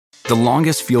The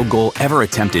longest field goal ever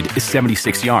attempted is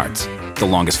 76 yards. The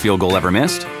longest field goal ever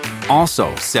missed?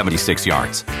 Also 76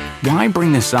 yards. Why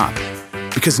bring this up?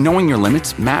 Because knowing your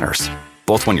limits matters,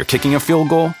 both when you're kicking a field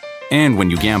goal and when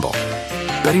you gamble.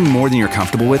 Betting more than you're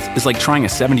comfortable with is like trying a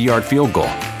 70-yard field goal.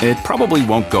 It probably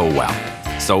won't go well.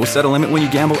 So set a limit when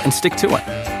you gamble and stick to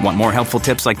it. Want more helpful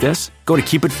tips like this? Go to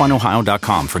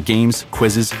keepitfunohio.com for games,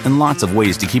 quizzes, and lots of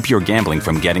ways to keep your gambling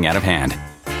from getting out of hand.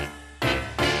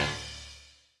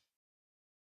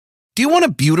 Do you want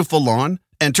a beautiful lawn?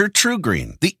 Enter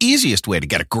TruGreen, the easiest way to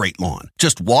get a great lawn.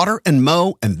 Just water and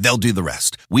mow, and they'll do the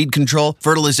rest. Weed control,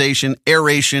 fertilization,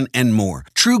 aeration, and more.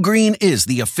 TruGreen is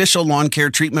the official lawn care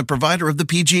treatment provider of the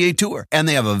PGA Tour, and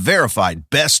they have a verified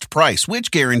best price, which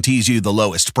guarantees you the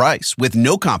lowest price with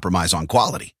no compromise on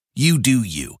quality. You do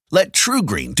you. Let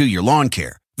TruGreen do your lawn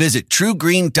care. Visit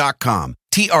TruGreen.com,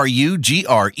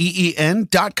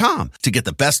 TruGreen.com, to get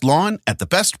the best lawn at the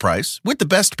best price with the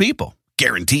best people.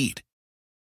 Guaranteed.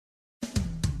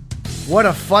 What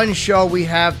a fun show we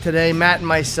have today. Matt and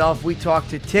myself, we talked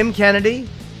to Tim Kennedy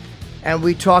and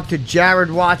we talked to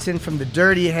Jared Watson from the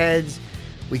Dirty Heads.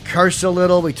 We cursed a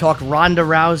little. We talked Ronda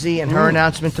Rousey and her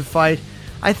announcement to fight.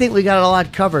 I think we got a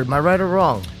lot covered. Am I right or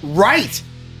wrong? Right.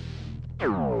 He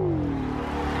may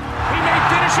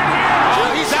finish it here.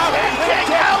 Oh, he's out. Kick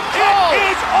out. It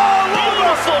is all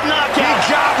Beautiful over. knockout. He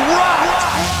got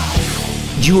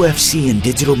rocked. UFC and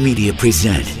Digital Media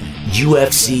present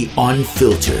UFC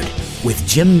Unfiltered with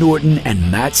Jim Norton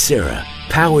and Matt Serra,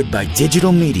 powered by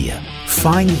Digital Media.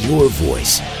 Find your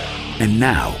voice. And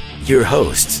now, your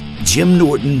hosts, Jim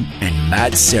Norton and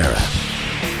Matt Serra.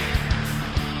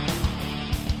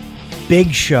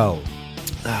 Big show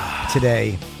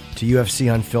today to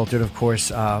UFC Unfiltered. Of course,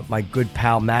 my good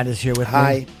pal Matt is here with me.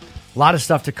 Hi. A lot of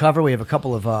stuff to cover. We have a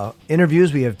couple of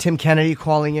interviews. We have Tim Kennedy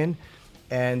calling in.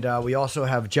 And we also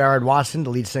have Jared Watson, the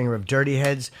lead singer of Dirty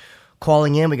Heads,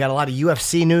 calling in. We got a lot of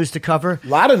UFC news to cover. A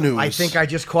lot of news. I think I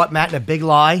just caught Matt in a big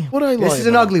lie. What did I lie This is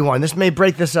an about? ugly one. This may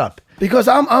break this up. Because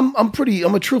I'm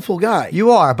a truthful guy.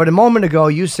 You are, but a moment ago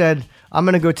you said, I'm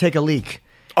going to go take a leak.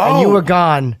 And you were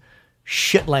gone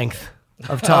shit length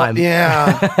of time.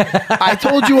 Yeah. I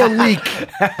told you a leak.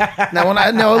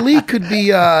 Now a leak could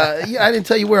be, I didn't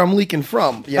tell you where I'm leaking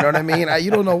from. You know what I mean?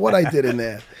 You don't know what I did in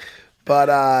there.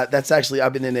 But that's actually,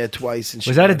 I've been in there twice. And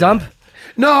Was that a dump?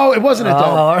 No, it wasn't a dump.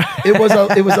 all right. It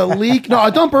was a leak. No,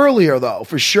 a dump earlier though,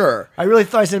 for sure. I really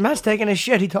thought, I said, Matt's taking a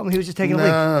shit. He told me he was just taking a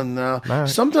leak. No. right.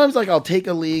 Sometimes like I'll take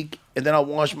a leak and then I'll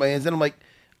wash my hands. Then I'm like,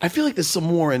 I feel like there's some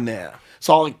more in there.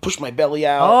 So I'll like push my belly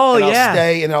out. Oh, and yeah. I'll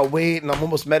stay and I'll wait and I'm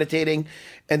almost meditating.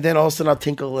 And then all of a sudden I'll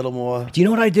tinkle a little more. Do you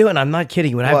know what I do? And I'm not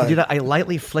kidding. When I have What? to do that, I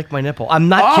lightly flick my nipple. I'm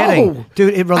not kidding.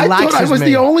 Dude, it relaxes me. I thought I was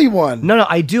the only one. No,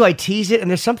 I do. I tease it,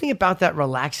 and there's something about that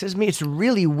relaxes me. It's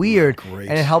really weird, Great.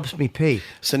 and it helps me pee.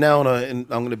 So now I'm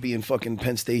gonna be in fucking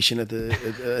Penn Station at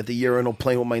the urinal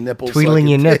playing with my nipples, Tweedling so I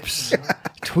your can- nips.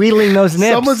 Tweedling those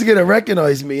nips. Someone's gonna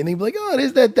recognize me, and they'll be like, "Oh,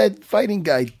 there's that fighting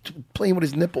guy playing with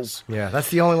his nipples." Yeah, that's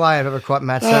the only lie I've ever caught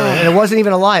Matt Serra. And it wasn't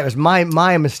even a lie. It was my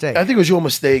mistake. I think it was your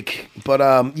mistake, but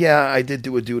yeah, I did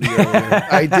do a duty earlier.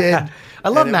 I did. I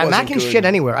love and it Matt. Matt wasn't can good. shit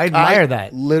anywhere. I admire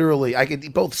that. Literally, I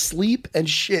could both sleep and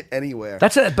shit anywhere.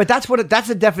 That's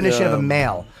the definition of a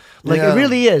male. Like, Yeah. it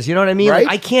really is. You know what I mean? Right?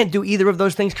 Like, I can't do either of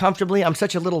those things comfortably. I'm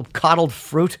such a little coddled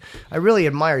fruit. I really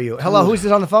admire you. Hello, who's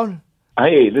this on the phone?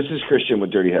 Hey, this is Christian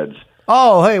with Dirty Heads.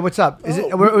 Oh, hey, what's up? Is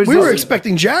it? we were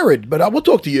expecting Jared, but we'll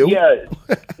talk to you. Yeah.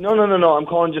 No. I'm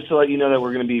calling just to let you know that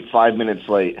we're going to be 5 minutes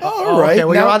late. All right. Okay,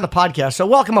 well, now, you're on the podcast, so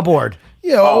welcome aboard.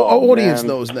 yeah, our audience man.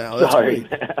 knows now. That's Sorry.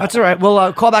 great. That's all right.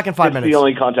 We'll call back in 5 It's minutes. the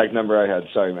only contact number I had.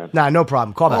 Sorry, man. Nah, no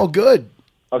problem. Call back. Oh, good.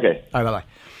 Okay. All right, bye-bye.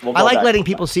 We'll I call like back. letting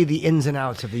people see the ins and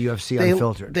outs of the UFC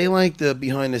Unfiltered. They like the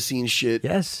behind the scenes shit.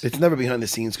 Yes. It's never behind the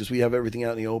scenes because we have everything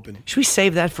out in the open. Should we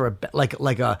save that for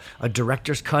a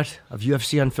director's cut of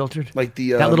UFC Unfiltered? Like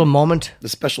the that little moment? the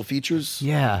special features.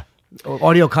 Yeah.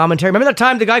 Audio commentary. Remember that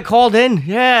time the guy called in?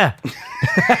 Yeah.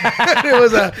 It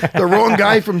was the wrong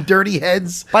guy from Dirty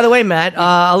Heads. By the way, Matt,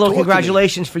 a little Talk to me.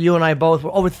 congratulations for you and I both.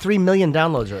 We're over 3 million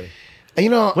downloads already. And,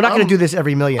 we're We're not going to do this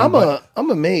every million. I'm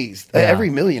amazed. Yeah. Every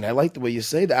million. I like the way you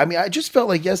say that. I mean, I just felt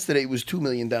like yesterday it was 2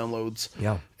 million downloads.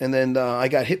 Yeah. And then I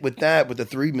got hit with the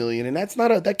 3 million, and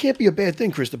that can't be a bad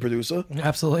thing, Chris the producer.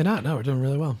 Absolutely not. No, we're doing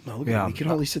really well. No, look Yeah. at me. He can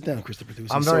hardly sit down, Chris the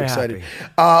producer. I'm so very excited.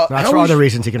 happy. That's how for was- other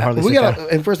reasons he can hardly we sit got down.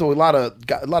 And first of all, a lot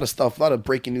of stuff, a lot of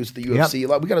breaking news at the UFC.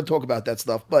 We got to talk about that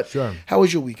stuff. But Sure. how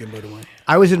was your weekend, by the way?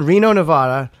 I was in Reno,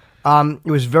 Nevada. It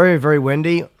was very, very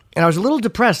windy, and I was a little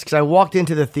depressed because I walked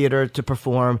into the theater to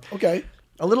perform. Okay.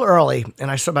 a little early, and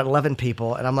I saw about 11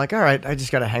 people, and I'm like, all right, I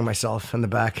just got to hang myself in the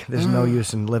back. There's no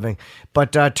use in living.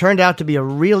 But turned out to be a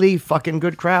really fucking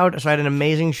good crowd. So I had an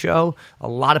amazing show. A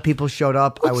lot of people showed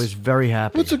up. I was very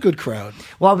happy. What's a good crowd?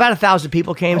 Well, about 1,000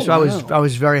 people came, so wow. I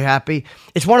was very happy.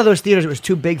 It's one of those theaters that was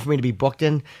too big for me to be booked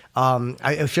in.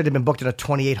 I should have been booked in a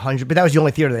 2,800, but that was the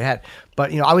only theater they had.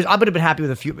 But I would have been happy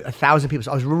with 1,000 people.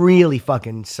 So I was really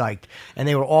fucking psyched, and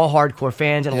they were all hardcore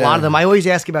fans, and a lot of them. I always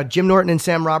ask about Jim Norton and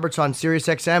Sam Roberts on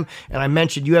SiriusXM, and I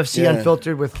mentioned UFC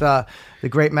Unfiltered with the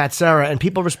great Matt Serra, and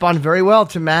people respond very well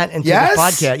to Matt and to the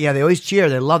podcast. Yeah, they always cheer.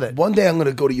 They love it. One day I'm going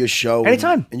to go to your show.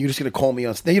 Anytime. And you're just going to call me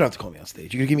on stage. You don't have to call me on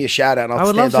stage. You're going to give me a shout out, and I I'll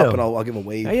would stand love up to. and I'll give a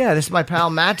wave. Yeah, this is my pal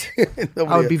Matt.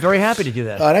 I would be very happy to do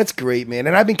that. Oh, that's great, man.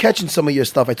 And I've been catching some of your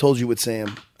stuff. I told you with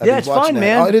Sam. It's fun,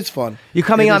 man. Oh, it is fun. You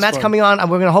coming It on? is Matt's fun. coming on.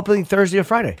 We're going to hopefully Thursday or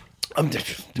Friday. I'm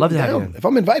Love to have down. you. If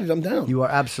I'm invited, I'm down. You are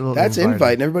absolutely That's invited.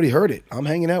 invite, and everybody heard it. I'm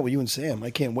hanging out with you and Sam. I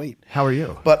can't wait. How are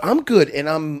you? But I'm good, and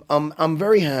I'm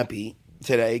very happy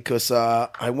today because I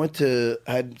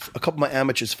had a couple of my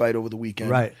amateurs fight over the weekend.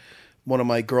 Right. One of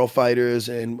my girl fighters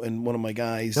and one of my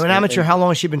guys. So an amateur, how long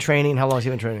has she been training? How long has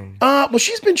he been training? Well,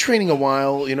 she's been training a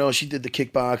while. She did the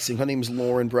kickboxing. Her name is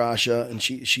Lauren Brasha, and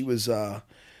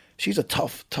she's a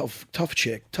tough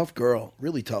chick, tough girl,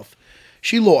 really tough.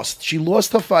 She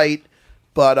lost her fight,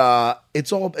 but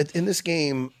it's all in this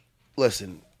game.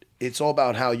 Listen, it's all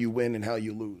about how you win and how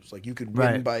you lose. Like you could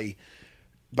win by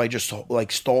just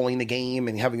like stalling the game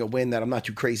and having a win that I'm not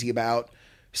too crazy about.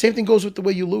 Same thing goes with the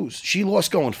way you lose. She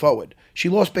lost going forward. She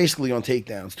lost basically on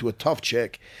takedowns to a tough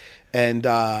chick. And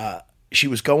she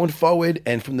was going forward.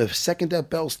 And from the second that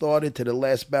bell started to the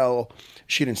last bell,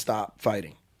 she didn't stop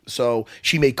fighting. So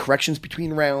she made corrections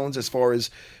between rounds as far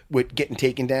as with getting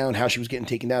taken down, how she was getting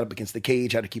taken down up against the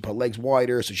cage, how to keep her legs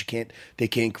wider so they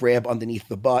can't grab underneath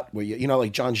the butt where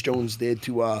like John Jones did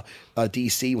to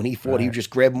DC when he fought. He would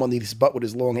just grab him underneath his butt with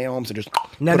his long arms and just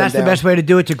Now put that's him the down. best way to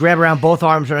do it, to grab around both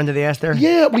arms or under the ass there?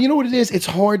 Yeah, well, you know what it is? It's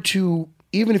hard to,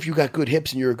 even if you got good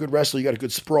hips and you're a good wrestler, you got a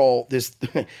good sprawl,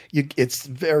 it's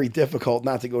very difficult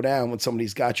not to go down when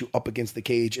somebody's got you up against the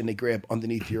cage and they grab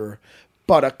underneath your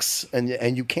buttocks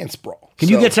and you can't sprawl. Can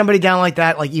you get somebody down like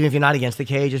that, like even if you're not against the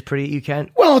cage, you can?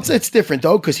 Well, it's different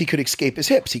though, because he could escape his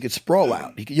hips. He could sprawl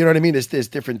out. You know what I mean? There's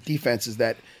different defenses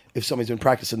that if somebody's been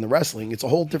practicing the wrestling, it's a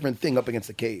whole different thing up against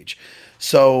the cage.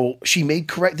 So she made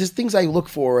correct. There's things I look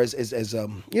for as a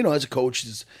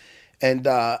coach, and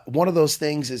one of those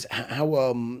things is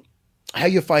how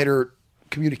your fighter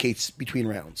communicates between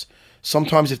rounds.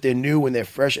 Sometimes if they're new and they're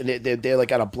fresh and they're like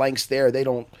got a blank stare,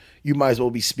 you might as well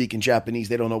be speaking Japanese.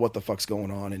 They don't know what the fuck's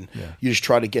going on, and you just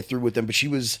try to get through with them. But she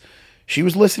was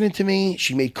listening to me.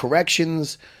 She made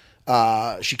corrections.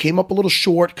 She came up a little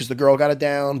short because the girl got it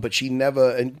down, but she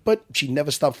never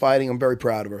stopped fighting. I'm very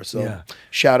proud of her. So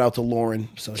shout out to Lauren.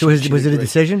 So was it a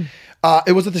decision?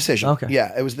 It was a decision. Okay.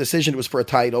 Yeah, it was a decision. It was for a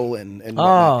title and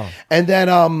whatnot. And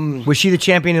then was she the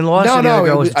champion and lost? No, or the other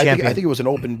girl was the I champion? think it was an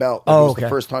open belt. Oh, it was okay. the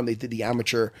first time they did the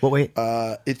amateur. What weight?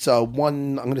 It's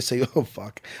one. I'm gonna say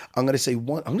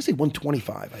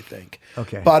 125. I think.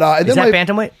 Okay. But and is then that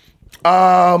bantamweight?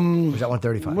 Was that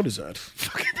 135? What is that?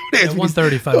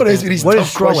 135. Don't ask me these What tough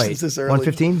is strawweight? questions this early.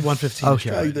 115? 115. Okay.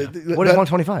 What is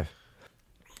 125?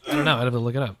 I don't know. I'd have to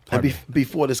look it up. And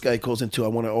before this guy goes into, I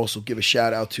want to also give a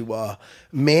shout out to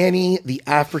Manny, the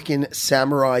African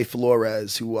Samurai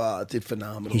Flores, who did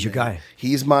phenomenal. He's your guy.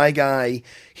 He's my guy.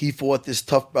 He fought this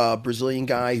tough Brazilian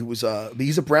guy who was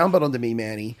he's a brown belt under me,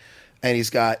 Manny, and he's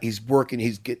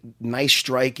getting nice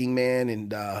striking, man,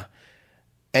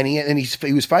 and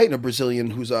he was fighting a Brazilian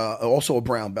who's also a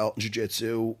brown belt in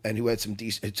jiu-jitsu and who had some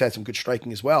good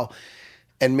striking as well.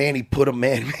 And Manny put him,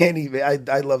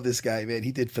 I love this guy, man.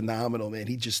 He did phenomenal, man.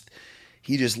 He just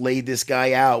laid this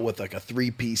guy out with like a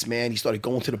 3-piece, man. He started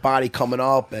going to the body, coming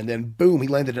up, and then boom, he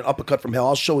landed an uppercut from hell.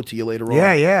 I'll show it to you later on.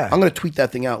 Yeah. I'm going to tweet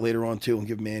that thing out later on too and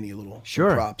give Manny a little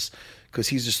props. Because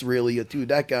he's just really dude.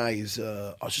 That guy is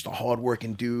just a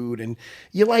hardworking dude, and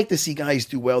you like to see guys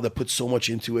do well that put so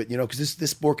much into it, because this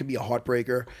sport can be a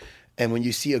heartbreaker. And when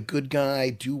you see a good guy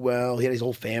do well, he had his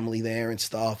whole family there and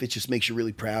stuff. It just makes you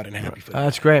really proud and happy for them.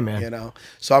 That's great, man.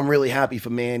 So I'm really happy for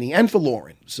Manny and for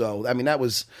Lauren. So I mean, that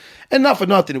was, and not for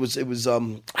nothing. It was.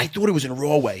 I thought it was in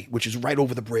Rahway, which is right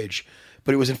over the bridge,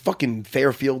 but it was in fucking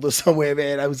Fairfield or somewhere,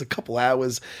 man. I was a couple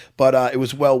hours, but it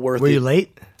was well worth it. Were you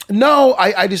late? No,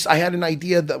 I had an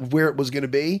idea that where it was going to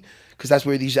be because that's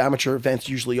where these amateur events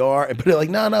usually are. But they're like,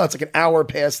 no, it's like an hour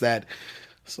past that.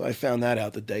 So I found that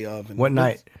out the day of. And What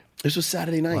night? This was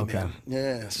Saturday night, man.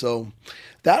 Yeah, so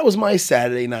that was my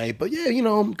Saturday night. But yeah,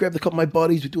 grabbed a couple of my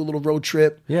buddies. We do a little road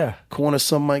trip. Yeah. Corner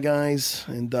some of my guys,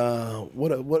 and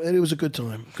it was a good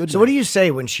time. So what do you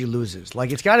say when she loses?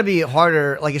 Like, it's got to be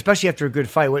harder, like, especially after a good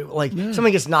fight.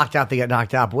 Somebody gets knocked out, they get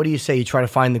knocked out. But what do you say? You try to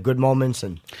find the good moments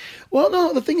and. Well,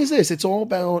 no. The thing is this: it's all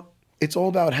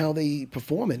about how they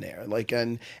perform in there. Like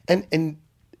and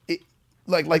it,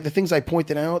 like the things I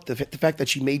pointed out, the fact that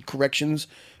she made corrections.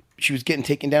 She was getting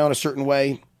taken down a certain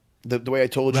way, the way I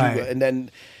told you,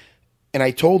 and I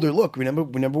told her, look, remember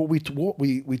what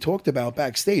we talked about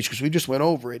backstage, because we just went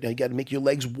over it. And you got to make your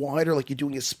legs wider, like you're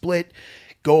doing a split.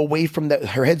 Go away from that.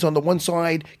 Her head's on the one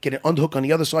side, get an underhook on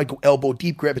the other side, go elbow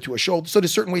deep, grab it to her shoulder. So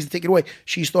there's certain ways to take it away.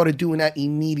 She started doing that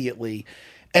immediately,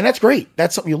 and that's great.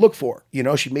 That's something you look for.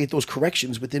 She made those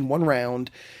corrections within one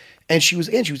round. And she was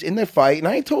in that fight, and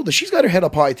I told her she's got her head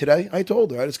up high today. I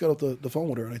told her, I just got off the phone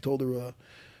with her, and I told her.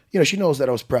 She knows that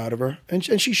I was proud of her, and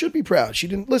she should be proud. She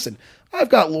didn't listen. I've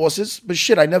got losses, but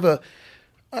shit, I don't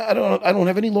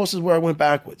have any losses where I went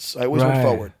backwards. I always went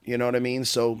forward. You know what I mean?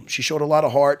 So she showed a lot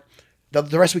of heart.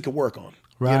 The rest we could work on.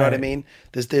 Right. You know what I mean?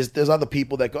 There's other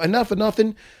people that go. Enough for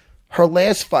nothing. Her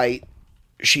last fight,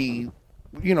 she,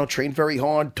 trained very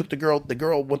hard. Took the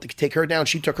girl wanted to take her down.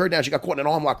 She took her down. She got caught in an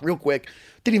arm lock real quick.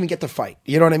 Didn't even get to fight.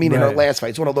 You know what I mean? In her last fight.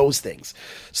 It's one of those things.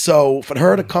 So for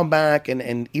her to come back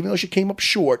and even though she came up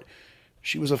short,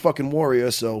 she was a fucking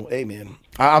warrior. So, hey, man,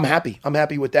 I'm happy. I'm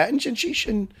happy with that. And she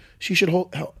should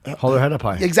hold her head up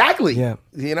high. Exactly. Yeah.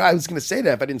 I was going to say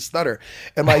that if I didn't stutter.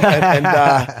 And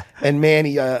and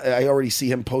Manny, I already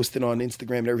see him posting on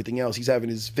Instagram and everything else. He's having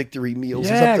his victory meals.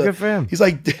 Yeah, good for him. He's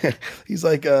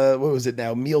like, what was it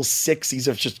now? Meal 6. He's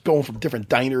just going from different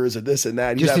diners and this and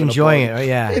that. He's just enjoying it. Oh,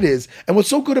 yeah. It is. And what's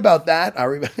so good about that, I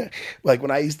remember, like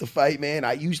when I used to fight, man,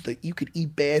 you could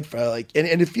eat bad for and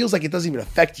it feels like it doesn't even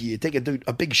affect you. You take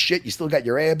a big shit, you still got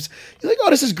your abs. You're like, oh,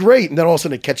 this is great. And then all of a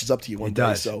sudden it catches up to you one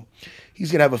day. So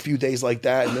he's going to have a few days like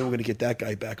that, and then we're going to get that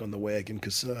guy back on the wagon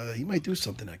because he might do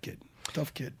something, that kid.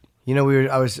 Tough kid.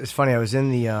 It's funny, I was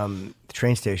in the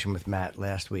train station with Matt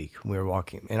last week. We were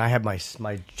walking, and I had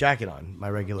my jacket on, my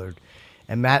regular,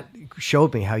 and Matt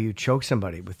showed me how you choke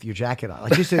somebody with your jacket on.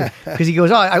 Like, because he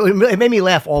goes, it made me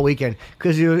laugh all weekend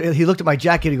because he looked at my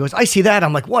jacket. He goes, I see that.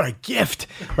 I'm like, what a gift!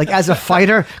 Like, as a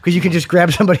fighter, because you can just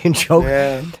grab somebody and choke.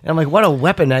 Yeah. And I'm like, what a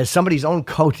weapon! As somebody's own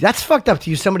coat. That's fucked up to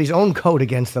use somebody's own coat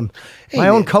against them. Hey, my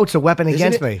own coat's a weapon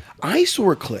against me. I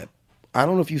saw a clip. I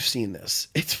don't know if you've seen this.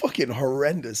 It's fucking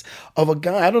horrendous. Of a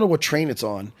guy. I don't know what train it's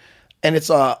on, and it's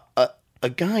a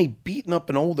guy beating up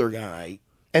an older guy.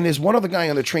 And there's one other guy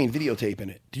on the train videotaping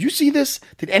it. Did you see this?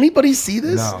 Did anybody see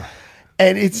this? No.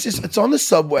 And it's on the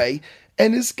subway,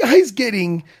 and this guy's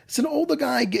it's an older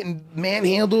guy getting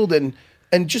manhandled and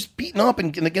just beaten up,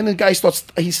 and again the guy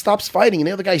stops fighting, and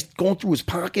the other guy's going through his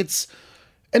pockets,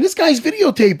 and this guy's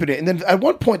videotaping it. And then at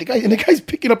one point the guy's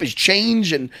picking up his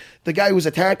change, and the guy was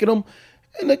attacking him,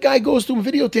 and the guy goes through him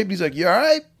videotaping. He's like, "You all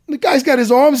right?" The guy's got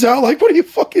his arms out, like, what do you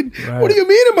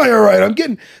mean, am I all right? I'm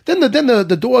getting, then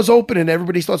the doors open and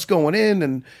everybody starts going in,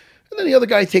 and then the other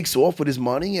guy takes off with his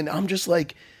money, and I'm just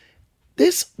like,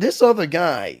 this other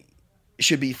guy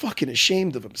should be fucking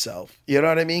ashamed of himself. You know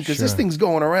what I mean? Because this thing's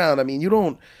going around. I mean, you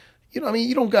don't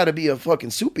got to be a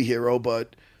fucking superhero,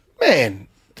 but man,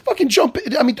 fucking jump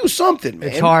in. I mean, do something, man.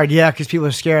 It's hard, yeah, because people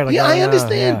are scared. Like, I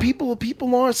understand. Yeah.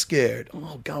 People are scared.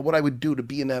 Oh God, what I would do to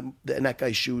be in that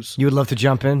guy's shoes. You would love to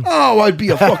jump in? Oh, I'd be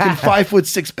a fucking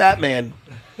 5'6" Batman.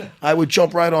 I would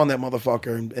jump right on that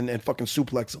motherfucker and fucking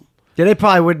suplex him. Yeah, they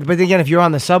probably would. But again, if you're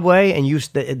on the subway and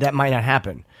that might not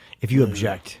happen if you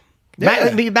object.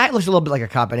 Yeah. Matt looks a little bit like a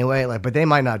cop anyway. But they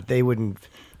might not. They wouldn't.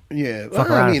 Yeah, I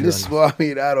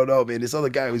don't know, man. This other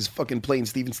guy was fucking playing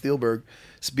Steven Spielberg,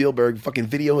 fucking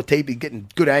videotape, getting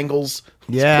good angles.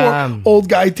 Yeah, this poor old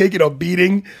guy taking a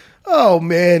beating. Oh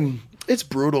man, it's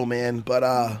brutal, man.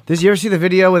 But did you ever see the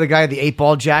video with the guy with the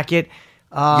 8-ball jacket?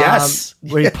 Yes,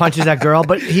 where he punches that girl,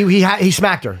 but he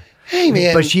smacked her. Hey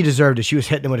man, but she deserved it. She was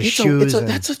hitting him with his shoes.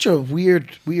 That's such a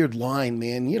weird line,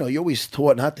 man. You're always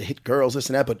taught not to hit girls, this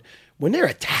and that, but when they're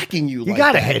attacking you, you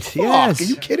gotta hit. Yes. Are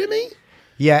you kidding me?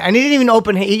 Yeah, and he didn't even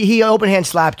open hand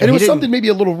slapped her. And it was something maybe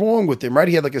a little wrong with him, right?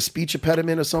 He had like a speech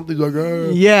impediment or something. Like,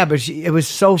 yeah, but it was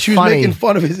so funny. She was making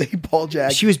fun of his 8-ball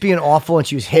jacket. She was being awful, and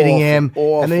she was hitting him.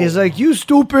 Awful. And then he's like, "You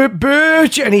stupid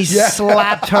bitch!" And he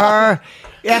slapped her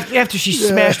after she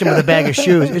smashed him with a bag of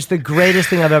shoes. It's the greatest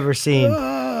thing I've ever seen.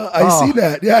 I see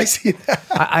that. Yeah, I see that.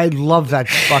 I love that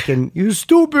fucking, you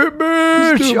stupid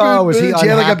bitch. Was he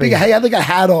unhappy? He had like a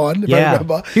hat on, if I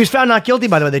remember. He was found not guilty,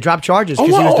 by the way. They dropped charges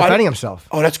because he was defending himself.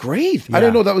 Oh, that's great. Yeah. I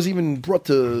didn't know that was even brought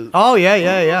to... Oh,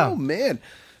 yeah. Oh, man.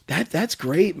 That's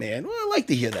great, man. Well, I like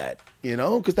to hear that,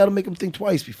 because that'll make them think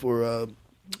twice before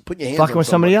putting your hands Fucking on with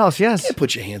somebody else, yes. You can't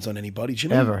put your hands on anybody,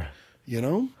 Jimmy. Ever.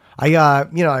 I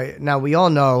Now we all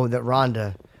know that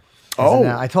Rhonda.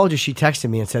 I told you she texted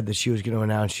me and said that she was going to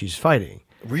announce she's fighting.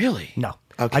 Really? No.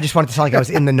 Okay. I just wanted to sound like I was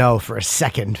in the know for a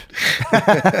second.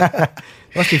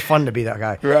 Must be fun to be that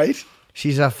guy. Right?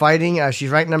 She's fighting. She's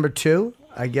ranked number 2.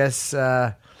 I guess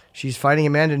she's fighting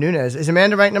Amanda Nunes. Is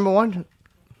Amanda ranked number 1?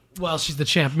 Well, she's the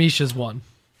champ. Misha's won.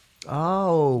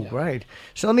 Oh, right.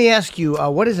 So let me ask you,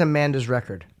 what is Amanda's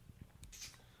record?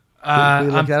 Can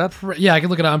we look that up? Yeah, I can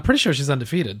look it up. I'm pretty sure she's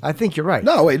undefeated. I think you're right.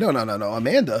 No, wait, no.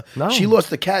 Amanda. No. She lost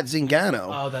to Kat Zingano.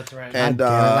 Oh, that's right. And God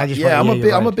damn it, I just wanted to hear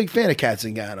you I'm a right. big fan of Kat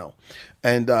Zingano.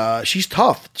 And she's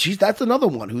tough. That's another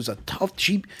one who's a tough.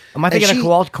 Am I thinking of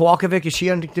Kowalkiewicz? Is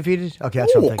she undefeated? Okay,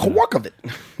 that's what I'm thinking. Kowalkiewicz.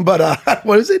 But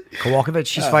what is it? Kowalkiewicz.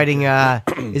 She's fighting.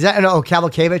 Is that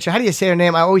Kowalkiewicz? How do you say her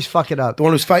name? I always fuck it up. The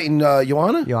one who's fighting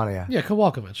Joanna? Joanna, yeah. Yeah,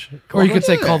 Kowalkiewicz. Or you could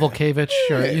say Kovalkiewicz.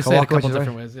 Or you say it a couple Kowalkiewicz, different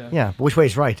right? ways. Yeah. Yeah, but which way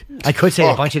is right? I could say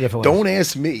it a bunch of different ways. Don't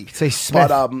ask me. Say Smith.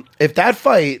 But if that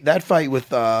fight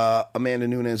with Amanda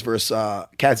Nunes versus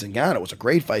Kat Zingano was a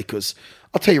great fight, because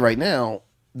I'll tell you right now,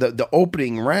 the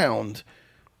opening round,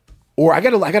 or I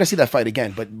gotta see that fight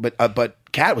again. But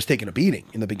Kat was taking a beating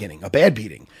in the beginning, a bad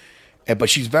beating. But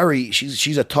she's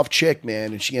a tough chick,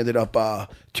 man, and she ended up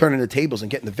turning the tables and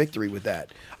getting the victory with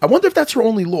that. I wonder if that's her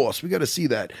only loss. We got to see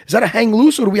that. Is that a hang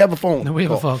loose, or do we have a phone? No, we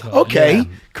have a phone call. Okay, Yeah.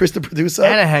 Chris, the producer,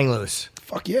 And a hang loose.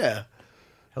 fuck yeah.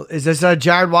 Is this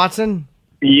Jared Watson?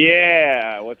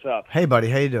 Yeah, what's up? Hey, buddy.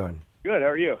 How you doing? Good, how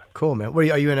are you? Cool, man. Are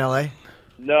you in L.A.?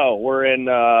 No, we're in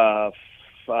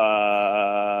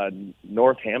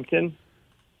Northampton,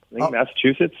 I think,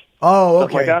 Massachusetts. Oh,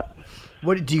 Something okay. like that.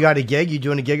 What do you got a gig? You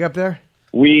doing a gig up there?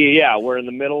 We're in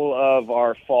the middle of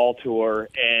our fall tour,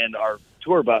 and our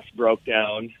tour bus broke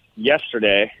down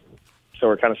yesterday, so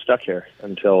we're kind of stuck here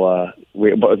until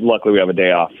but luckily we have a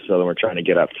day off, so then we're trying to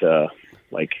get up to,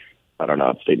 like, I don't know,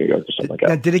 upstate New York or something like Now,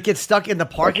 that. did it get stuck in the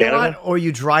parking Canada? lot, or are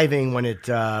you driving when it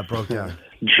broke down?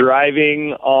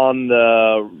 Driving on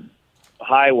the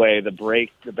highway, the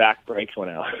back brakes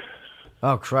went out.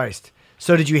 Oh, Christ.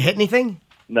 So did you hit anything?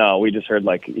 No, we just heard,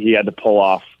 like, he had to pull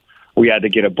off. We had to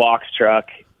get a box truck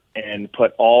and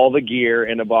put all the gear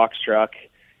in a box truck,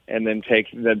 and then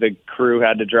the crew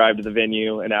had to drive to the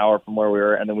venue an hour from where we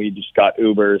were, and then we just got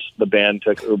Ubers. The band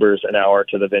took Ubers an hour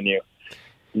to the venue,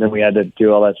 and then we had to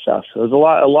do all that stuff. So it was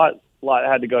a lot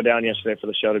had to go down yesterday for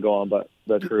the show to go on, but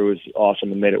the crew was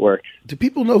awesome and made it work. Do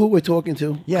people know who we're talking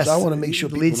to? 'Cause Yes. I want to make sure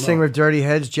the people lead know. singer of Dirty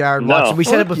Heads, Jared No. Watson. We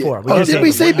said it before. Oh, did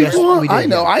we say Yes, before? we did, I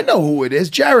know. yeah. I know who it is.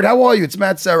 Jared, how are you? It's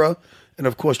Matt Serra, and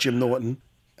of course Jim Norton.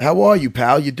 How are you,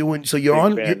 pal? You doing? So you're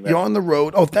Big fan, you're man. on the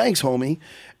road. Oh, thanks, homie.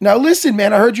 Now listen,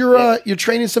 man. I heard you're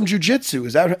training some jujitsu.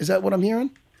 Is that what I'm hearing?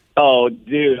 Oh,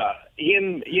 dude,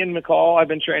 Ian McCall, I've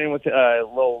been training with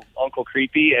little Uncle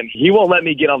Creepy, and he won't let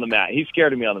me get on the mat. He's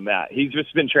scared of me on the mat. He's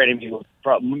just been training me with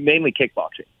mainly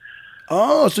kickboxing.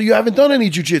 Oh, so you haven't done any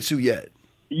jujitsu yet?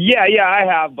 Yeah, I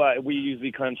have, but we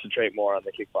usually concentrate more on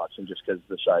the kickboxing just because of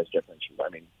the size difference. I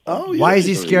mean, Oh, yeah. Why is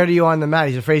he scared of you on the mat?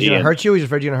 He's afraid he's going Ian. to hurt you, or he's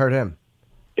afraid you're going to hurt him?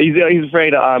 he's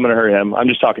afraid I'm going to hurt him. I'm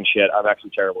just talking shit. I'm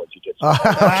actually terrible at jiu-jitsu.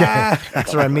 Okay.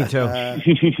 That's right, me too.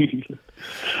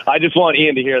 I just want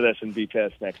Ian to hear this and be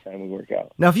pissed next time we work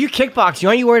out. Now, if you kickbox,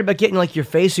 aren't you worried about getting like your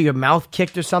face or your mouth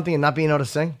kicked or something and not being able to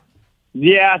sing?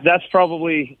 Yeah, that's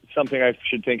probably something I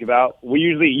should think about. We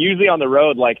usually on the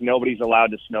road, like, nobody's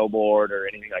allowed to snowboard or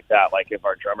anything like that. Like, if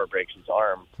our drummer breaks his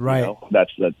arm, Right. You know,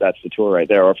 that's the tour right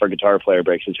there. Or if our guitar player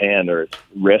breaks his hand or his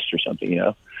wrist or something, you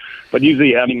know. But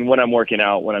usually, I mean, when I'm working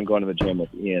out, when I'm going to the gym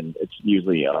with Ian, it's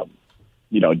usually,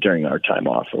 during our time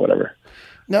off or whatever.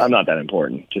 No. I'm not that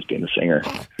important, just being the singer.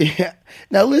 Yeah.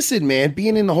 Now listen, man,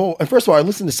 being in the whole, and first of all, I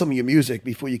listened to some of your music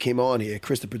before you came on here.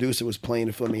 Chris, the producer, was playing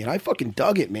it for me, and I fucking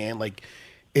dug it, man. Like,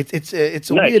 it's a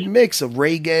Nice. weird mix of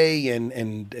reggae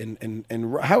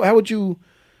and how would you?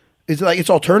 Is it like it's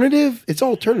alternative? It's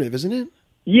alternative, isn't it?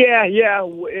 Yeah.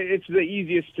 It's the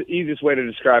easiest way to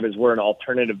describe it is we're an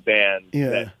alternative band Yeah.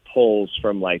 that pulls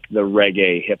from, like, the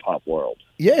reggae hip hop world.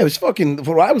 Yeah, it was fucking.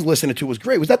 What I was listening to was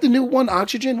great. Was that the new one,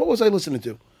 Oxygen? What was I listening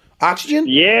to? Oxygen?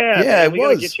 Yeah, Yeah, man, it we gotta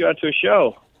was. get you out to a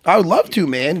show. I would love to,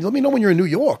 man. Let me know when you're in New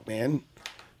York, man.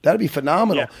 That'd be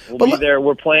phenomenal. We'll But be let- there.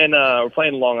 We're playing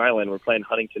Long Island. We're playing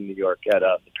Huntington, New York at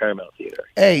the Paramount Theater.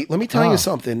 Hey, let me tell you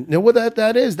something. You know what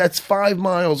that is? That's 5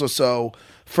 miles or so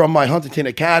from my Huntington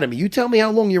Academy. You tell me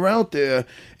how long you're out there,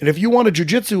 and if you want a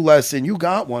jiu-jitsu lesson, you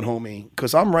got one, homie,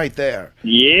 because I'm right there.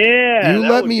 Yeah. You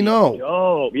that let would me be know.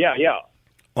 dope. Yeah.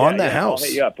 On the I'll house.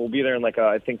 hit you up. We'll be there in like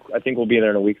I think we'll be there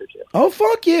in a week or two. Oh,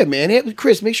 fuck yeah, man. Hey,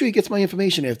 Chris, make sure he gets my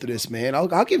information after this, man. I'll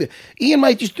give it. Ian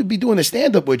might used to be doing a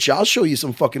stand-up with you. I'll show you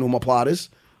some fucking omoplatas.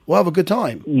 We'll have a good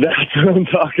time. That's what I'm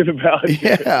talking about.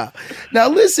 Yeah. Now,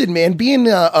 listen, man, being,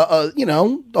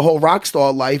 the whole rock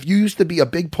star life, you used to be a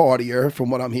big partier from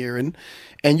what I'm hearing,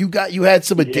 and you had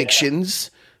some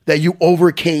addictions that you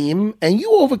overcame, and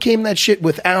you overcame that shit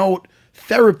without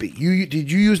therapy. Did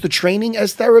you use the training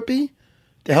as therapy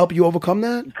to help you overcome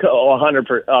that?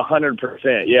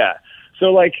 100%, yeah.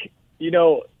 So,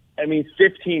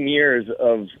 15 years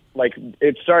of,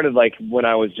 it started, when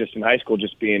I was just in high school,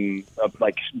 just being,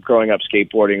 growing up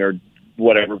skateboarding or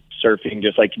whatever, surfing,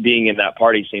 just, being in that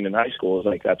party scene in high school is,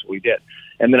 that's what we did.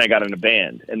 And then I got in a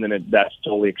band, and then that's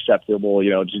totally acceptable,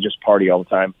 to just party all the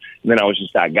time. And then I was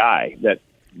just that guy that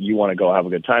you want to go have a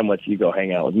good time with, you go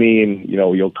hang out with me, and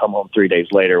you'll come home 3 days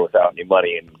later without any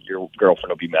money, and your girlfriend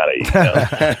will be mad at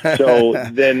you. So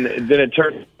then it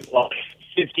turned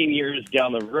 15 years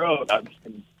down the road, I've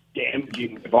been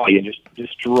damaging my body and just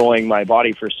destroying my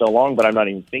body for so long, but I'm not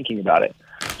even thinking about it.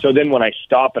 So then when I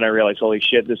stop and I realize, holy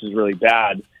shit, this is really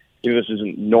bad. This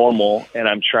isn't normal, and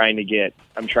I'm trying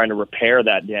to repair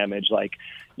that damage. I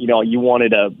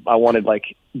wanted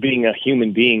being a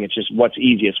human being. It's just what's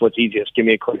easiest. Give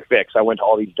me a quick fix. I went to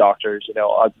all these doctors.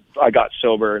 I got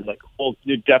sober, and whole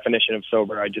definition of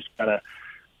sober. I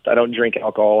don't drink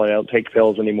alcohol and I don't take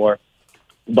pills anymore.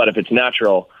 But if it's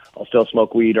natural, I'll still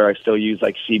smoke weed, or I still use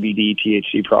CBD,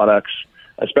 THC products,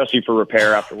 especially for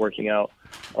repair after working out.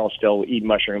 I'll still eat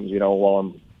mushrooms, while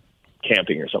I'm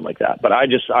camping or something like that. But I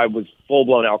was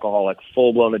full-blown alcoholic,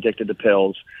 full-blown addicted to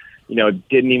pills.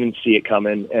 Didn't even see it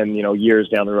coming. And, years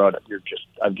down the road,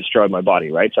 I've destroyed my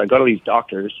body, right? So I go to these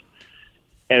doctors,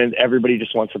 and everybody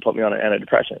just wants to put me on an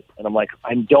antidepressant. And I'm like,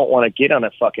 I don't want to get on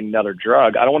a fucking another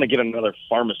drug. I don't want to get another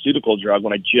pharmaceutical drug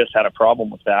when I just had a problem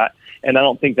with that. And I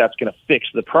don't think that's going to fix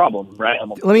the problem, right?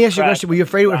 Let me ask you a question. Were you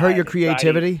afraid it would hurt your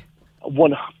creativity?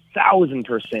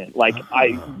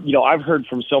 1,000%. I've heard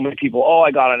from so many people,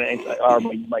 I got on or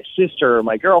my sister or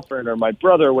my girlfriend or my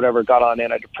brother or whatever got on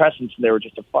antidepressants, and they were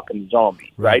just a fucking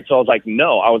zombie, right? So I was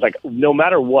like, no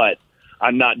matter what,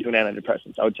 I'm not doing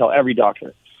antidepressants. I would tell every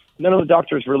doctor. None of the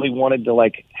doctors really wanted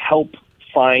to help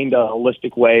find a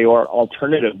holistic way or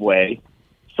alternative way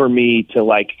for me to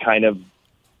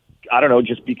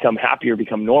just become happy or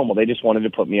become normal. They just wanted to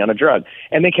put me on a drug.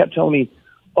 And they kept telling me,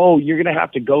 you're going to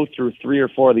have to go through 3 or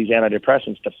 4 of these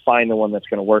antidepressants to find the one that's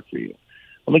going to work for you.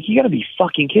 I'm like, you got to be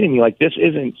fucking kidding me. This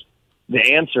isn't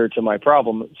the answer to my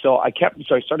problem. So I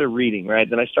started reading, right?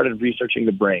 Then I started researching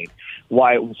the brain.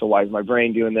 Why is my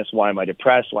brain doing this? Why am I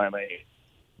depressed?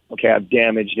 I've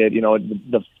damaged it.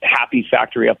 The happy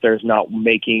factory up there is not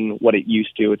making what it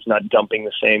used to. It's not dumping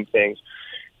the same things.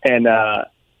 And I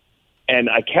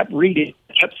kept reading,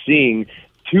 kept seeing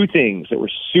 2 things that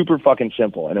were super fucking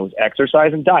simple, and it was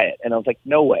exercise and diet. And I was like,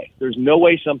 no way. There's no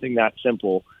way something that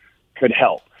simple could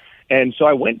help. And so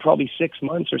I went probably 6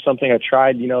 months or something. I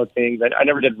tried, things. I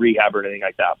never did rehab or anything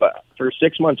like that. But for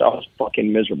 6 months, I was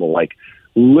fucking miserable,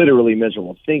 literally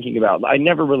miserable, thinking about, I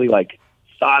never really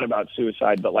thought about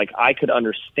suicide, but I could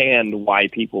understand why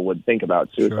people would think about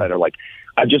suicide. Sure. Or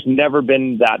I've just never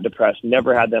been that depressed,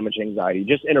 never had that much anxiety,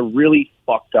 just in a really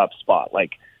fucked up spot,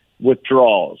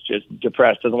 withdrawals, just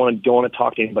depressed, don't want to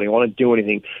talk to anybody, don't want to do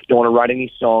anything, don't want to write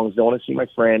any songs, don't want to see my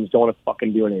friends, don't want to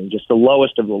fucking do anything, just the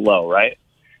lowest of the low, right?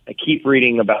 I keep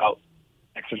reading about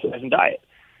exercise and diet.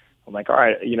 I'm like, all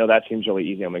right, that seems really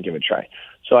easy. I'm going to give it a try.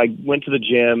 So I went to the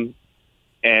gym,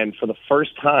 and for the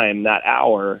first time that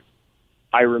hour,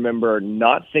 I remember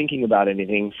not thinking about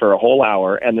anything for a whole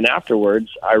hour. And then afterwards,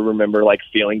 I remember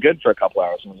feeling good for a couple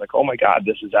hours. And I was like, oh my God,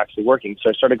 this is actually working. So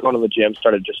I started going to the gym,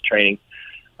 started just training,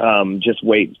 just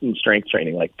weight and strength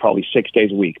training, probably 6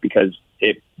 days a week, because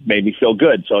it made me feel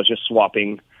good. So I was just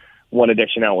swapping one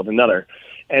addiction out with another.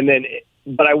 And then,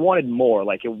 but I wanted more,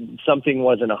 something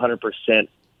wasn't 100%.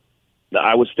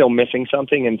 I was still missing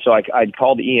something. And so I'd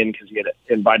called Ian because he had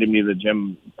invited me to the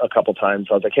gym a couple times.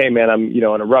 I was like, hey man, I'm, in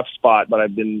a rough spot, but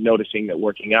I've been noticing that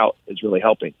working out is really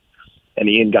helping. And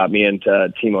Ian got me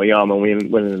into Team Oyama, and we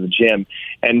went into the gym,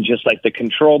 and just the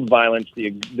controlled violence,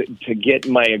 to get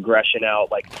my aggression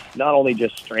out, not only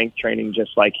just strength training,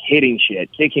 just hitting shit,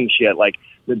 kicking shit,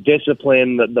 the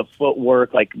discipline, the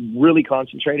footwork, really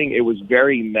concentrating. It was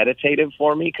very meditative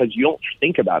for me, because you don't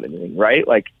think about anything, right?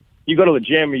 You go to the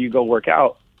gym or you go work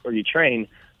out or you train,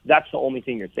 that's the only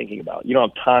thing you're thinking about. You don't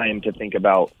have time to think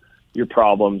about your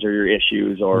problems or your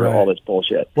issues or all this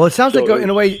bullshit. Well, it sounds So like, in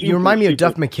a way, super, you remind me of super-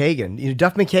 Duff McKagan.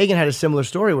 Duff McKagan had a similar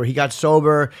story where he got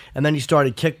sober and then he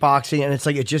started kickboxing, and it's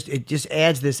like it just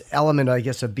adds this element, I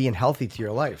guess, of being healthy to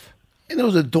your life. And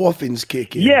those endorphins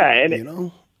kick in. Yeah,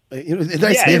 and that's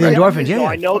Yeah, the endorphins, So yeah.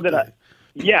 I know that.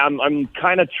 I'm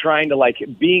kind of trying to like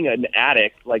being an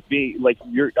addict, like being like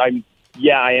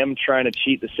I am trying to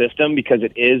cheat the system because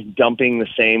it is dumping the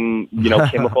same,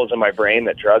 chemicals in my brain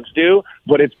that drugs do,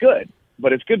 but it's good.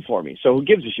 But it's good for me. So who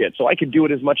gives a shit? So I could do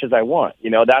it as much as I want.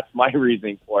 That's my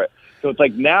reasoning for it. So it's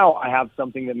like now I have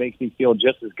something that makes me feel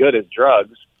just as good as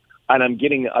drugs, and I'm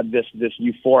getting this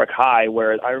euphoric high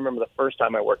where I remember the first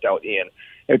time I worked out with Ian,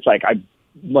 it's like I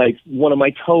broke one of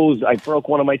my toes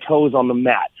on the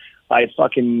mat. I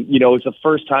fucking, it was the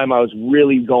first time I was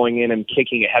really going in and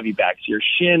kicking a heavy bag. So your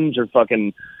shins are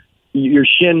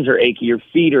achy, your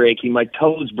feet are achy, my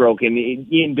toes broken.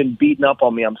 Ian been beating up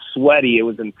on me. I'm sweaty. It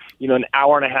was an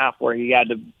hour and a half where he had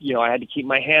to, I had to keep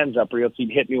my hands up or else he'd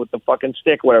hit me with the fucking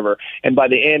stick, whatever. And by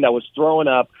the end I was throwing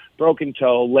up, broken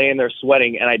toe, laying there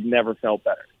sweating, and I'd never felt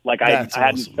better. Like I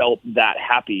hadn't felt that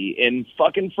happy in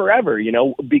fucking forever,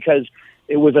 because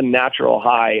it was a natural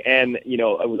high, and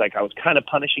it was like I was kind of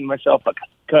punishing myself, but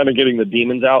kind of getting the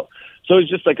demons out. So it was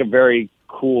just like a very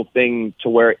cool thing to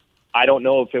where I don't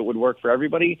know if it would work for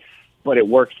everybody, but it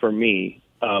worked for me.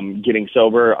 Getting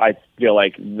sober, I feel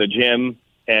like the gym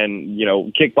and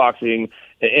kickboxing,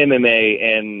 the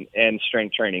MMA, and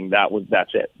strength training.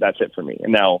 That's it. That's it for me.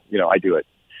 And now I do it.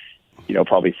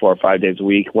 Probably 4 or 5 days a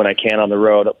week when I can on the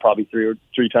road, probably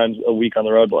three times a week on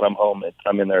the road. But when I'm home,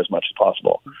 I'm in there as much as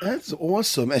possible. That's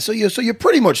awesome. And so you're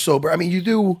pretty much sober. I mean, you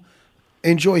do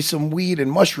enjoy some weed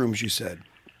and mushrooms, you said.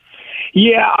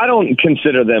 Yeah, I don't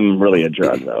consider them really a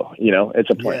drug, though. It's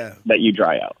a plant that you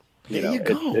dry out.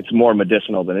 It's more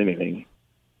medicinal than anything.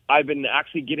 I've been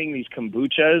actually getting these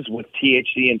kombuchas with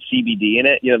THC and CBD in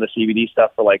it. The CBD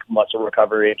stuff for like muscle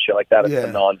recovery and shit like that. It's a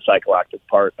non-psychoactive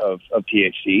part of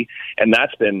THC. And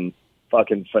that's been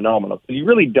fucking phenomenal. You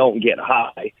really don't get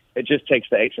high. It just takes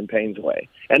the aches and pains away.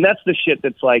 And that's the shit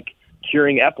that's like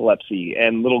curing epilepsy,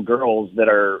 and little girls that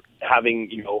are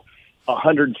having,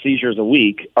 100 seizures a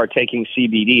week are taking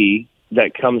CBD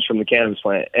that comes from the cannabis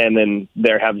plant, and then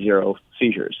they have 0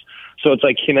 seizures. So it's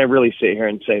like, can I really sit here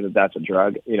and say that that's a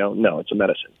drug? No, it's a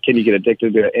medicine. Can you get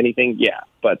addicted to anything? Yeah,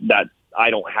 but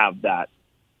I don't have that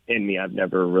in me. I've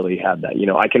never really had that.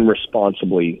 I can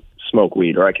responsibly smoke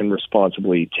weed, or I can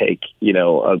responsibly take, a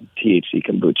THC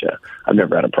kombucha. I've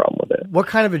never had a problem with it. What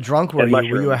kind of a drunk were you?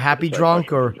 Were you a happy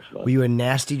drunk, or were you a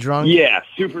nasty drunk? Yeah,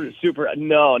 super.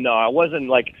 No, I wasn't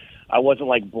like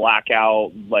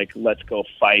blackout, like let's go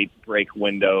fight, break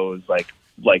windows, like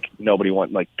nobody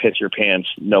piss your pants.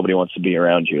 Nobody wants to be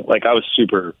around you. Like I was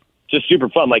super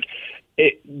fun. Like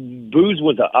booze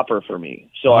was an upper for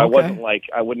me. So I wasn't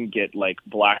I wouldn't get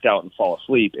blacked out and fall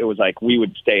asleep. It was like we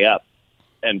would stay up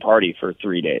and party for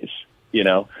 3 days,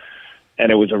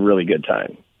 and it was a really good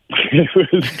time. It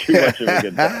was too much of a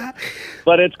good time,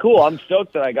 but it's cool. I'm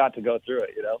stoked that I got to go through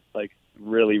it,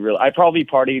 really. I probably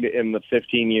partied in the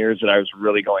 15 years that I was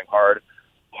really going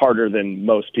harder than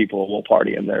most people will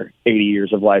party in their 80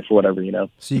 years of life or whatever,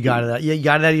 So you got it out. Yeah, you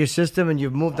got it out of your system, and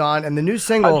you've moved on. And the new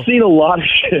single, I've seen a lot of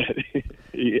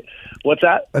shit. What's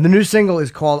that? And the new single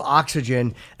is called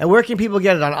Oxygen. And where can people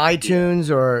get it, on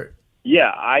iTunes or?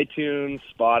 Yeah, iTunes,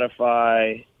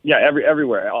 Spotify. Yeah,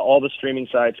 everywhere. All the streaming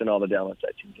sites and all the download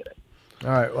sites you can get it.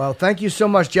 All right. Well, thank you so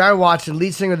much, Jared Watson,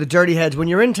 lead singer of the Dirty Heads. When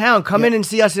you're in town, come in and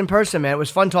see us in person, man. It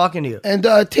was fun talking to you. And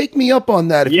take me up on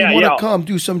that. If you want to come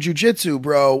do some jiu-jitsu,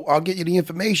 bro, I'll get you the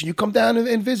information. You come down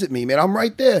and visit me, man. I'm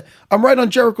right there. I'm right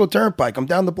on Jericho Turnpike. I'm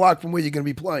down the block from where you're going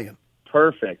to be playing.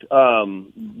 Perfect.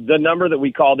 The number that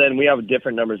we called in, we have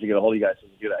different numbers to get a hold of you guys to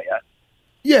do that, yeah?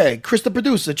 Yeah, Chris, the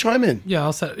producer, chime in. Yeah,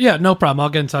 I'll set. Yeah, no problem. I'll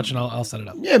get in touch and I'll set it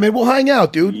up. Yeah, man, we'll hang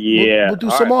out, dude. Yeah, we'll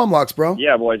do some arm locks, bro.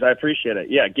 Yeah, boys, I appreciate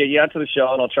it. Yeah, get you out to the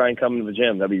show, and I'll try and come to the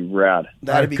gym. That'd be rad.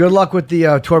 Good luck with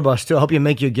the tour bus, too. I hope you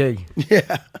make your gig.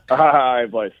 Yeah. All right,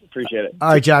 boys. Appreciate it. All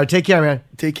right, Jared. Take care, man.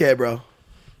 Take care, bro.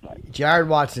 Jared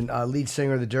Watson, lead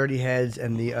singer of the Dirty Heads,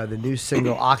 and the new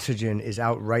single Oxygen is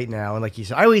out right now. And like you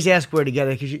said, I always ask where to get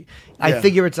it because I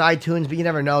figure it's iTunes, but you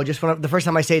never know. Just the first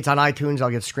time I say it's on iTunes,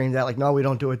 I'll get screamed at. Like, no, we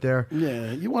don't do it there.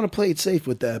 Yeah, you want to play it safe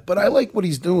with that. But I like what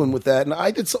he's doing with that, and I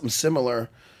did something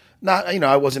similar. Not,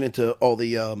 I wasn't into all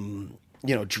the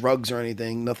drugs or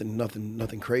anything.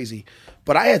 Nothing crazy.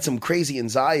 But I had some crazy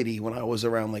anxiety when I was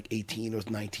around like 18 or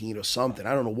 19 or something.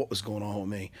 I don't know what was going on with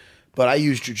me. But I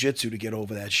used jiu-jitsu to get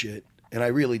over that shit. And I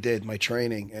really did, my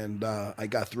training, and I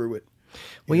got through it.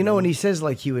 Well, you know, when he says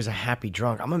like he was a happy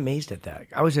drunk, I'm amazed at that.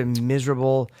 I was a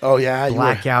miserable Oh, yeah, you were.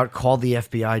 blackout, called the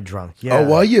FBI drunk. Yeah. Oh,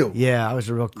 were you? Yeah, I was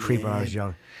a real creep when I was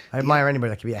young. I admire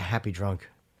anybody that could be a happy drunk.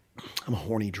 I'm a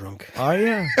horny drunk. Oh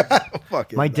yeah,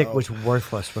 Fucking my dick no. was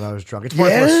worthless when I was drunk. It's Yeah?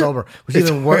 worthless sober.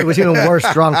 It was even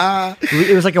worse drunk.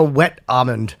 It was like a wet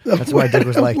almond. That's what my dick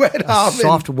was like. Wet a almond.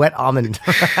 soft wet almond.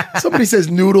 Somebody says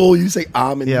noodle, you say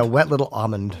almond. Yeah, wet little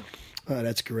almond. Oh,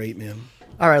 that's great, man.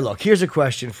 All right, look. Here's a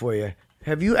question for you.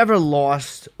 Have you ever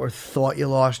lost or thought you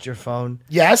lost your phone?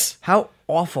 Yes. How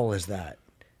awful is that?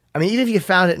 I mean, even if you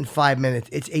found it in 5 minutes,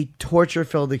 it's a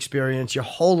torture-filled experience. Your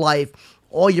whole life,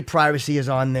 all your privacy is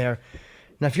on there.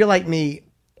 Now, if you're like me,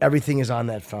 everything is on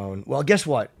that phone. Well, guess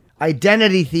what?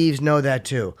 Identity thieves know that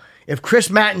too. If Chris,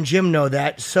 Matt, and Jim know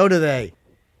that, so do they.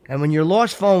 And when your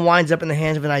lost phone winds up in the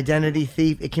hands of an identity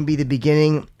thief, it can be the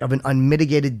beginning of an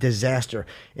unmitigated disaster,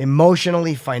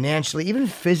 emotionally, financially, even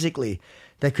physically,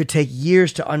 that could take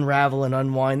years to unravel and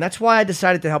unwind. That's why I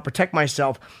decided to help protect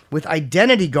myself with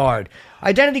Identity Guard.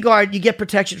 Identity Guard, you get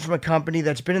protection from a company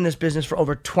that's been in this business for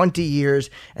over 20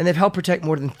 years, and they've helped protect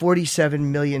more than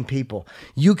 47 million people.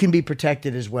 You can be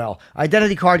protected as well.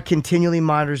 Identity Guard continually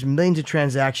monitors millions of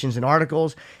transactions and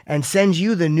articles and sends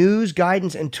you the news,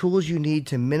 guidance, and tools you need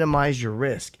to minimize your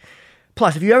risk.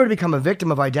 Plus, if you ever become a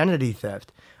victim of identity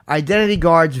theft, Identity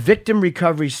Guard's victim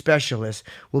recovery specialist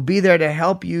will be there to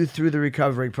help you through the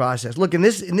recovery process. Look, in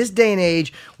this day and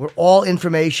age where all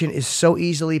information is so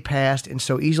easily passed and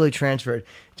so easily transferred,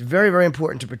 it's very, very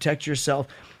important to protect yourself.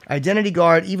 Identity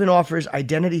Guard even offers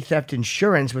identity theft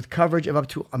insurance with coverage of up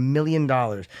to $1 million.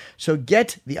 So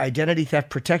get the identity theft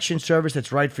protection service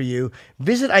that's right for you.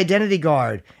 Visit Identity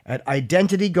Guard at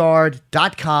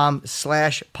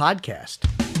identityguard.com/podcast.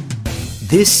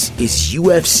 This is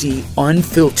UFC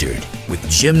Unfiltered with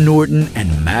Jim Norton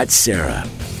and Matt Serra.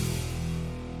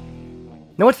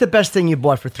 Now, what's the best thing you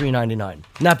bought for $3.99?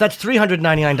 Now, if that's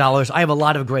 $399, I have a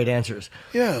lot of great answers.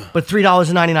 Yeah. But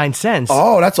 $3.99.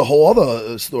 Oh, that's a whole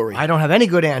other story. I don't have any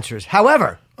good answers.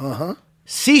 However,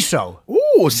 CISO.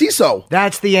 Ooh, CISO.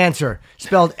 That's the answer.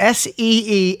 Spelled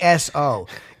SEESO.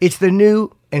 It's the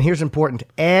new, and here's important,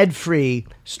 ad-free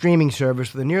streaming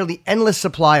service with a nearly endless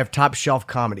supply of top-shelf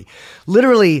comedy.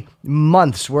 Literally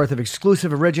months worth of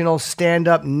exclusive originals,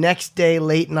 stand-up, next day,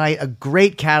 late night, a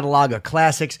great catalog of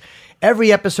classics.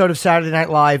 Every episode of Saturday Night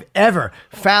Live ever.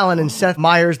 Fallon and Seth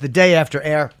Meyers the day after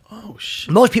air. Oh,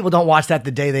 shit. Most people don't watch that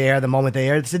the day they air, the moment they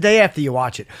air. It's the day after you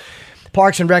watch it.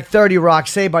 Parks and Rec, 30 Rock,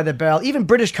 Saved by the Bell, even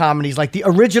British comedies like The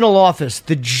Original Office,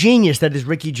 the genius that is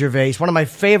Ricky Gervais, one of my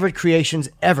favorite creations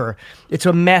ever. It's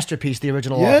a masterpiece, The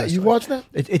Original Office. Yeah, you watched that?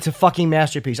 It's a fucking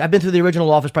masterpiece. I've been through The Original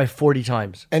Office probably 40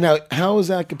 times. And now, how is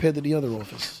that compared to the other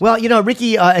Office? Well, you know,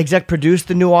 Ricky exec produced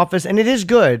the new Office, and it is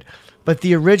good, but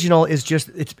the original is just,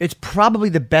 it's probably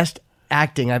the best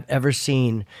acting I've ever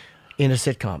seen in a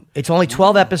sitcom. It's only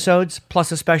 12 episodes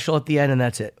plus a special at the end, and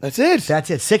that's it. That's it?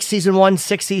 That's it. 6 season 1,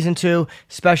 6 season 2,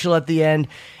 special at the end,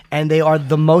 and they are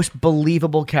the most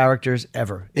believable characters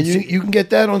ever. And you can get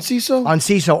that on CISO? On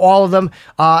CISO, all of them.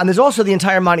 And there's also the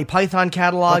entire Monty Python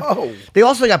catalog. Oh. They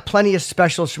also got plenty of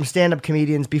specials from stand-up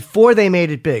comedians before they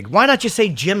made it big. Why not just say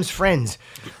Jim's friends?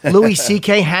 Louis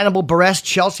C.K., Hannibal Buress,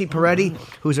 Chelsea Peretti,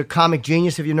 who's a comic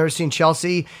genius if you've never seen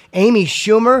Chelsea, Amy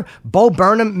Schumer, Bo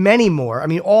Burnham, many more. I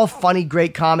mean, all funny,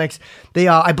 great comics. They,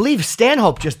 I believe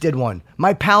Stanhope just did one.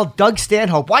 My pal Doug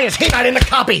Stanhope. Why is he not in the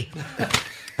copy?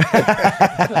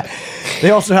 They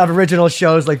also have original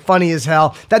shows like Funny as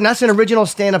Hell. That's an original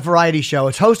stand-up variety show.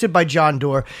 It's hosted by John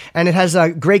Doerr, and it has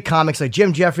great comics like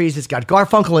Jim Jeffries. It's got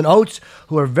Garfunkel and Oates,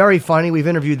 who are very funny. We've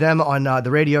interviewed them on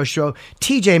the radio show.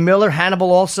 T.J. Miller,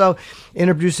 Hannibal also,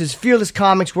 introduces fearless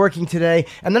comics working today,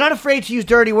 and they're not afraid to use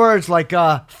dirty words like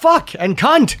fuck and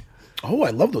cunt. Oh,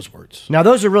 I love those words. Now,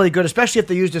 those are really good, especially if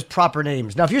they're used as proper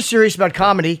names. Now, if you're serious about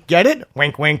comedy, get it?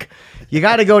 Wink, wink. You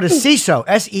got to go to CISO,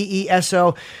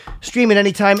 SEESO. Stream it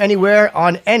anytime, anywhere,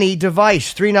 on any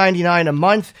device. $3.99 a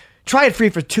month. Try it free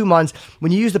for 2 months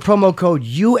when you use the promo code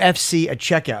UFC at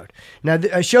checkout. Now,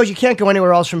 shows you can't go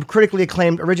anywhere else, from critically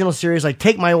acclaimed original series like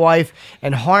Take My Wife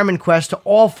and Harmon Quest to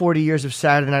all 40 years of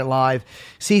Saturday Night Live.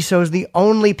 CISO is the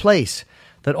only place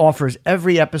that offers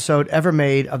every episode ever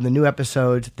made of the new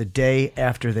episodes the day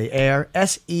after they air.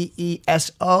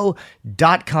 SEESO.com.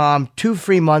 2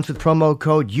 free months with promo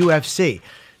code UFC.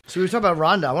 So we were talking about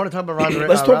Ronda. I want to talk about Ronda.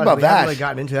 Let's talk about we that. haven't really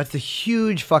gotten into it. That's the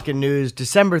huge fucking news.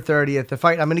 December 30th, the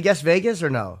fight. I'm going to guess Vegas or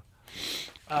no?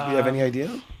 Do you have any idea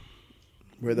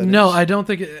where that No, is? I don't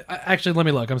think it, actually, let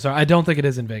me look. I'm sorry. I don't think it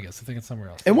is in Vegas. I think it's somewhere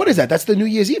else. And what is that? That's the New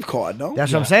Year's Eve card, no?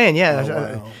 That's what I'm saying,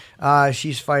 yeah. Oh,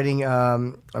 She's fighting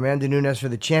Amanda Nunes for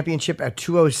the championship at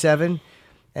 207.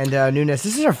 And Nunes.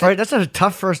 This is her first. That's a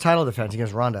tough first title defense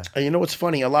against Ronda. And you know what's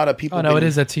funny? A lot of people. Oh no, it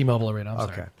is at T-Mobile Arena. I'm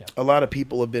sorry. Yeah. A lot of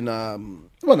people have been.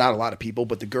 Well, not a lot of people,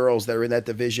 but the girls that are in that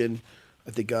division. I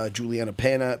think Juliana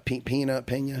Pena, and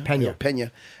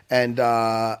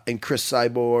Chris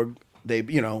Cyborg. They,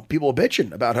 people are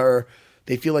bitching about her.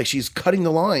 They feel like she's cutting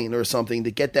the line or something to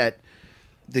get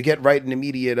right an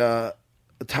immediate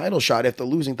title shot after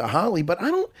losing to Holly. But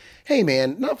hey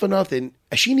man, not for nothing.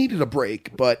 She needed a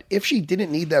break, but if she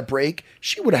didn't need that break,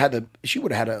 she would have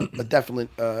had a definite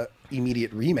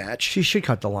immediate rematch. She should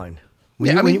cut the line.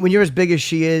 When you're as big as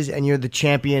she is and you're the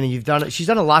champion and she's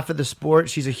done a lot for the sport.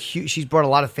 She's brought a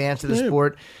lot of fans to the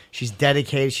sport. She's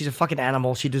dedicated. She's a fucking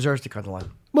animal. She deserves to cut the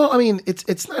line. Well, I mean,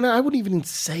 it's not. I wouldn't even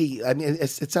say. I mean,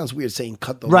 it sounds weird saying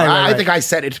cut the line. Right. I think I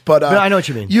said it, but I know what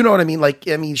you mean. You know what I mean? Like,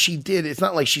 I mean, she did. It's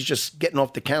not like she's just getting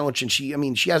off the couch and she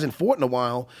hasn't fought in a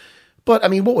while. But I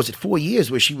mean, what was it? 4 years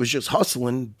where she was just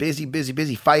hustling,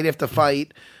 busy, fight after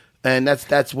fight. And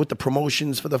that's with the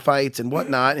promotions for the fights and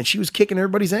whatnot. And she was kicking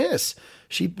everybody's ass.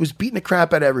 She was beating the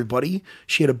crap out of everybody.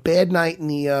 She had a bad night in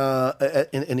the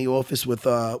in the office with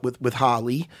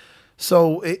Holly.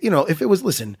 So if it was,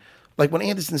 listen, like when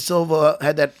Anderson Silva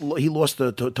had that, he lost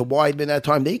to Weidman that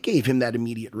time. They gave him that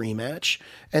immediate rematch,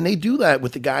 and they do that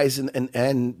with the guys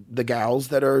and the gals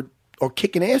that are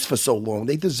kicking ass for so long.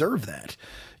 They deserve that,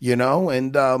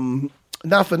 And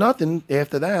not for nothing.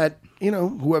 After that,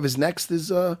 whoever's next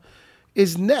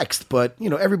is next, but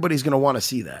everybody's going to want to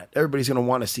see that. Everybody's going to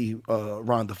want to see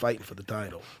Ronda fighting for the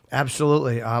title.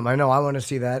 Absolutely. I know. I want to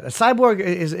see that. Cyborg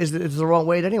is the wrong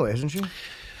weight anyway, isn't she?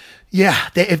 Yeah,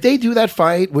 if they do that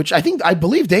fight, which I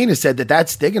believe Dana said they're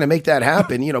going to make that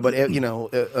happen. But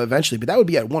eventually, but that would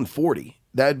be at 140.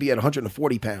 That would be at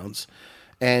 140 pounds.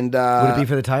 And would it be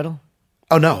for the title?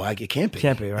 Oh no, it can't be.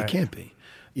 Can't be, right? It can't be.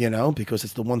 Because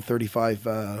it's the 135.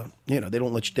 They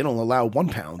don't allow 1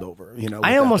 pound over.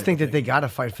 I almost think that they got to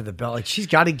fight for the belt. Like she's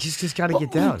got to just got to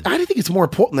get down. I think it's more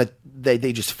important that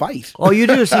they just fight. Oh, you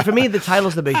do. See, for me, the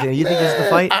title's the big thing. You think this is the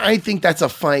fight? I think that's a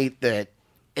fight that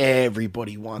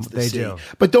everybody wants to see. Do.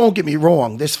 But don't get me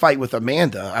wrong. This fight with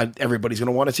Amanda, everybody's going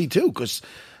to want to see too. Because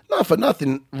not for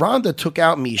nothing, Ronda took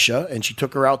out Misha, and she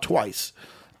took her out twice.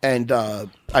 And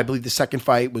I believe the second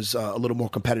fight was a little more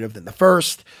competitive than the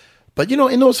first. But,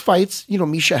 in those fights,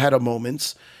 Misha had her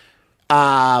moments.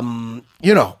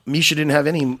 Misha didn't have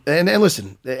any. And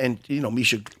listen, and,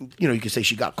 Misha, you could say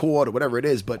she got caught or whatever it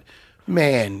is. But,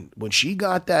 man, when she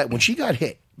got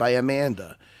hit by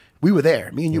Amanda, we were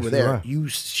there. Me and you were there.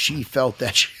 She felt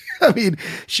that.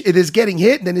 It is getting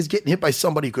hit, and then it's getting hit by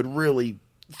somebody who could really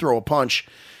throw a punch.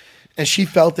 And she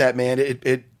felt that,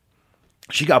 man.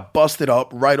 She got busted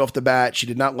up right off the bat. She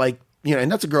did not like.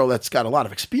 And that's a girl that's got a lot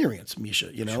of experience,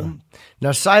 Misha, Sure.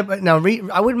 Now,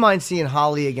 I wouldn't mind seeing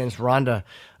Holly against Ronda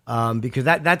because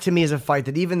that to me is a fight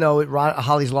that even though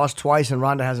Holly's lost twice and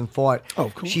Ronda hasn't fought,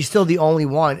 she's still the only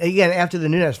one. Again, after the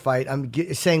Nunes fight, I'm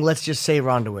saying let's just say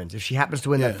Ronda wins. If she happens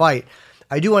to win that fight,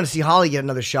 I do want to see Holly get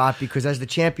another shot because as the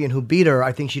champion who beat her,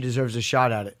 I think she deserves a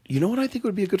shot at it. You know what I think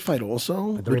would be a good fight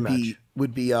also? The rematch.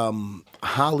 Would be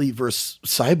Holly versus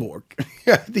Cyborg.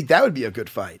 I think that would be a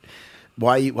good fight.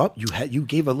 Why? You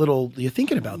gave a little. You're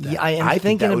thinking about that. Yeah, I am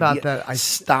thinking about that.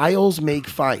 Styles make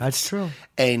fights. That's true.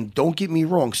 And don't get me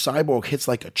wrong, Cyborg hits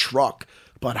like a truck,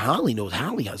 but Holly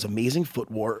has amazing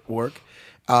footwork,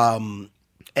 and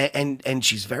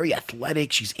she's very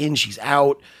athletic. She's in, she's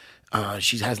out.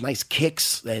 She has nice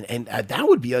kicks, and that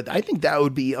would be I think that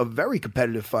would be a very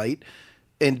competitive fight.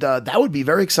 And that would be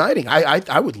very exciting.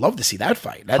 I would love to see that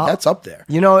fight. That's up there.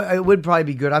 It would probably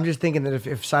be good. I'm just thinking that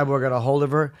if Cyborg got a hold of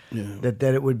her, that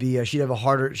it would be she'd have a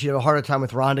harder time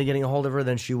with Ronda getting a hold of her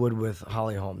than she would with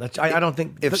Holly Holm. I don't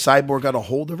think if Cyborg got a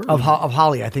hold of her of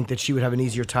Holly, I think that she would have an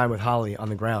easier time with Holly on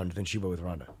the ground than she would with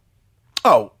Ronda.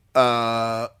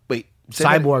 Wait.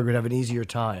 Cyborg would have an easier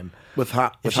time if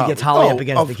she gets Holly up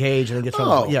against the cage and then gets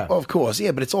of course,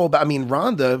 yeah, but it's all about.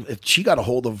 Ronda, if she got a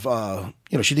hold of,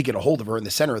 she did get a hold of her in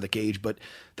the center of the cage, but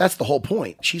that's the whole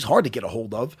point. She's hard to get a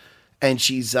hold of, and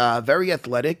she's very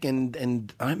athletic,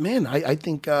 and I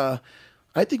think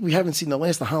we haven't seen the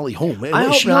last of Holly Holm.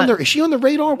 Is she on the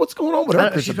radar? What's going on with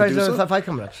her? She's probably has a fight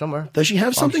coming up somewhere. Does she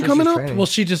have something coming up? Well,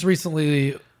 she just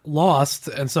recently lost,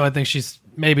 and so I think she's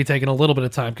maybe taking a little bit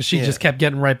of time because she just kept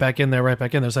getting right back in there.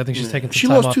 So I think she's taking some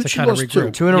time off to kind of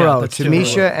regroup. Two in a row. To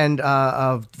Misha and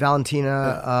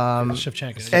Valentina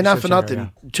Shevchenko. And not for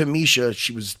nothing, to Misha,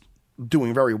 she was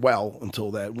doing very well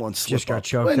until that one slip just got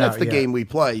choked out. And that's the game we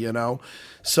play,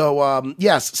 So,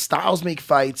 yes, styles make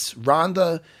fights.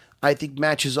 Ronda, I think,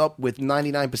 matches up with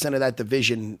 99% of that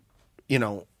division,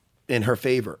 in her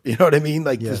favor. You know what I mean?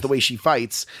 Like, just the way she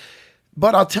fights.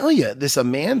 But I'll tell you, this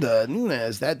Amanda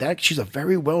Nunes, that she's a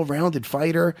very well-rounded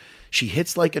fighter. She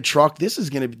hits like a truck. This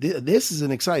is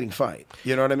an exciting fight.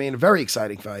 You know what I mean? A very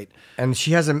exciting fight. And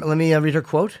she has let me read her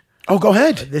quote. Oh, go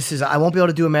ahead. I won't be able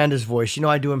to do Amanda's voice. You know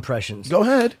I do impressions. Go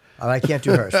ahead. I can't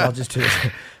do hers, so I'll just do this.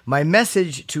 My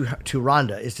message to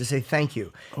Ronda is to say thank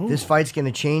you. Ooh. This fight's going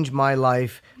to change my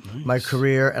life, my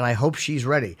career, and I hope she's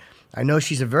ready. I know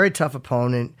she's a very tough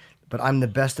opponent, but I'm the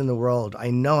best in the world. I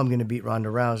know I'm going to beat Ronda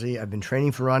Rousey. I've been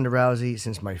training for Ronda Rousey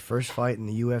since my first fight in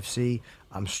the UFC.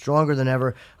 I'm stronger than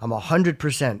ever. I'm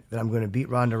 100% that I'm going to beat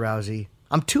Ronda Rousey.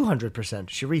 I'm 200%.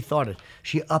 She rethought it.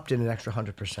 She upped it an extra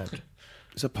 100%.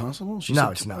 Is it possible?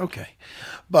 No, it's not. Okay.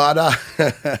 But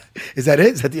is that it?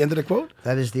 Is that the end of the quote?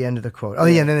 That is the end of the quote. Oh,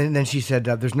 yeah. And then she said,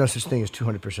 there's no such thing as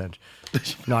 200%.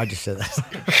 No, I just said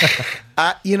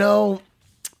that.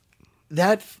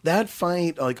 That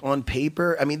fight, like on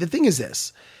paper, I mean, the thing is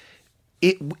this.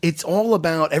 It's all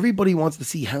about, everybody wants to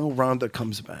see how Ronda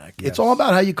comes back. Yes. It's all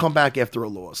about how you come back after a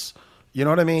loss. You know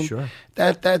what I mean? Sure.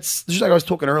 That's just like I was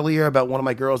talking earlier about one of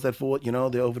my girls that fought,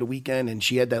 over the weekend, and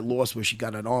she had that loss where she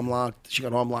got an arm locked. She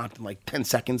got arm locked in like 10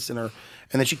 seconds and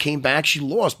then she came back. She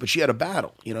lost, but she had a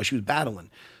battle. She was battling.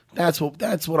 That's what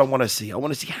I want to see. I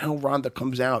want to see how Ronda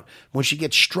comes out when she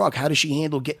gets struck. How does she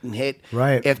handle getting hit?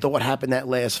 Right. After what happened that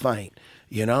last fight?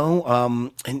 And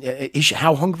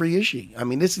how hungry is she? I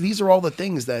mean, these are all the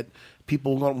things that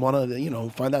people want to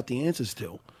find out the answers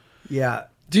to. Yeah.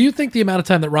 Do you think the amount of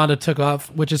time that Ronda took off,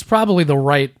 which is probably the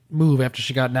right move after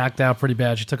she got knocked out pretty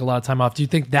bad, she took a lot of time off. Do you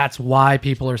think that's why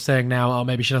people are saying now, oh,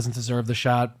 maybe she doesn't deserve the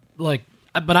shot? But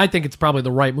I think it's probably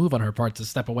the right move on her part to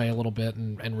step away a little bit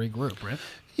and regroup, right?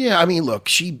 Yeah, I mean, look,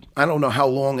 I don't know how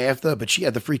long after, but she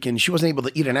had she wasn't able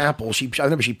to eat an apple. I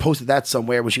remember she posted that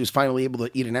somewhere when she was finally able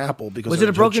to eat an apple. Because was it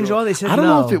a broken jaw? They said I don't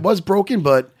know if it was broken,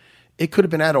 but it could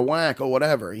have been out of whack or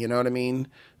whatever. You know what I mean?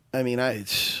 I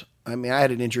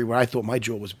had an injury where I thought my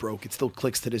jaw was broke. It still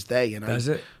clicks to this day. Does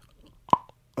it?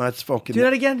 That's fucking... Do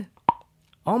that again?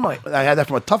 Oh, my... I had that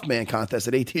from a Tough Man contest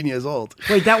at 18 years old.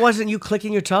 Wait, that wasn't you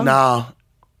clicking your tongue? Nah.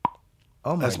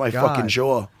 Oh, my God. That's my fucking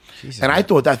jaw. Jesus, and I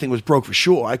thought that thing was broke for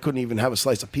sure. I couldn't even have a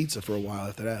slice of pizza for a while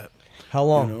after that. How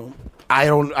long?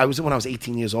 When I was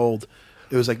 18 years old.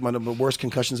 It was like one of the worst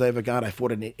concussions I ever got. I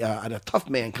fought at a Tough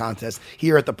Man contest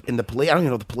here in the Palladium. I don't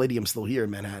even know if the Palladium's still here in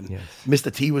Manhattan. Yes.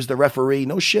 Mr. T was the referee.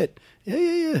 No shit.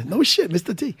 Yeah. No shit,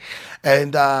 Mr. T.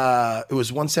 And it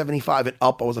was 175 and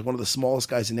up. I was like one of the smallest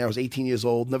guys in there. I was 18 years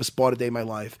old. Never sparred a day in my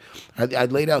life. I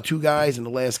laid out two guys, and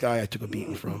the last guy I took a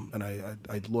beating from, and I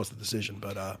lost the decision.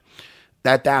 But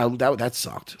that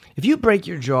sucked. If you break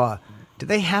your jaw, do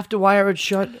they have to wire it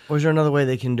shut, or is there another way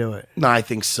they can do it? No, I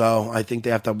think so. I think they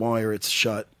have to wire it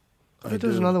shut. I think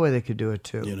there's another way they could do it,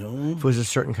 too. If it was a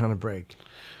certain kind of break.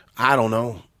 I don't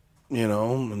know.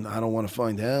 And I don't want to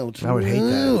find out. I would hate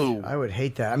that. I would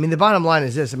hate that. I mean, the bottom line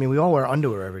is this. I mean, we all wear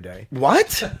underwear every day.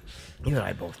 What? You and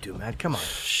I both do, Matt. Come on.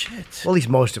 Shit. Well, at least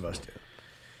most of us do.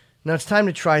 Now, it's time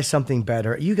to try something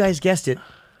better. You guys guessed it.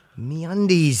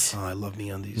 MeUndies. Oh, I love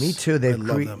MeUndies. Me too. I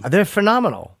love them. They're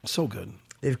phenomenal. So good.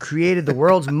 They've created the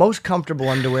world's most comfortable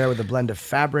underwear with a blend of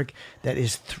fabric that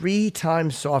is 3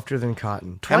 times softer than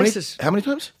cotton. How many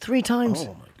times? 3 times.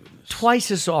 Oh, my goodness. Twice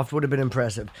as soft would have been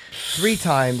impressive. 3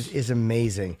 times is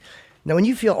amazing. Now, when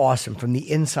you feel awesome from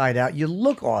the inside out, you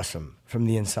look awesome from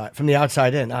the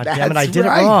outside in. Oh, damn it, I did it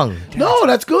wrong. No,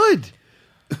 that's good.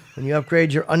 When you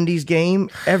upgrade your undies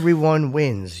game, everyone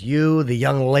wins. You, the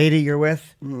young lady you're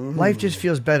with. Life just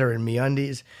feels better in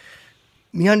MeUndies.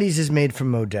 MeUndies is made from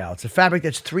Modal. It's a fabric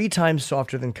that's 3 times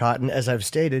softer than cotton, as I've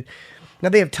stated. Now,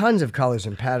 they have tons of colors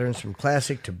and patterns, from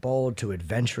classic to bold to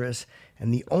adventurous,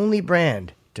 and the only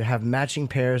brand to have matching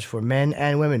pairs for men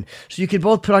and women. So you could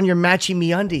both put on your matching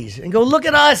MeUndies and go, look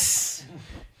at us!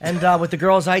 And with the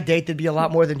girls I date, there'd be a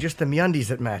lot more than just the MeUndies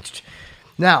that matched.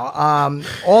 Now,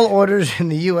 all orders in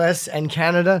the U.S. and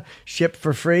Canada ship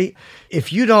for free.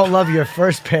 If you don't love your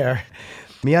first pair,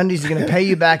 MeUndies is going to pay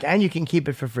you back, and you can keep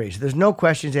it for free. So there's no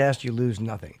questions asked. You lose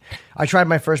nothing. I tried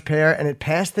my first pair, and it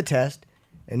passed the test,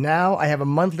 and now I have a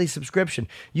monthly subscription.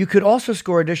 You could also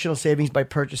score additional savings by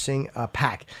purchasing a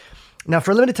pack. Now,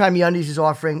 for a limited time, MeUndies is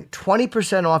offering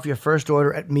 20% off your first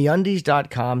order at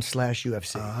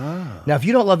MeUndies.com/UFC. Now, if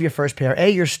you don't love your first pair, A,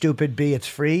 you're stupid. B, it's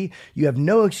free. You have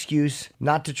no excuse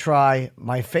not to try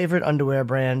my favorite underwear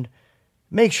brand.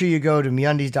 Make sure you go to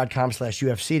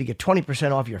MeUndies.com/UFC to get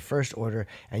 20% off your first order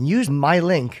and use my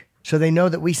link so they know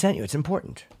that we sent you. It's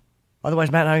important.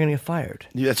 Otherwise, Matt and I are going to get fired.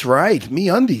 Yeah, that's right.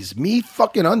 MeUndies. Me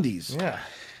fucking undies. Yeah.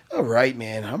 All right,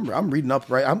 man. I'm reading up,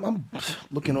 right? I'm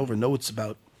looking over notes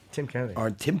about Tim Kennedy.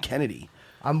 Tim Kennedy.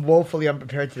 I'm woefully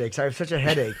unprepared today because I have such a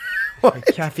headache.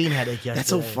 Caffeine headache yesterday. That's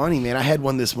so funny, man. I had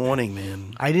one this morning,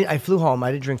 man. I flew home.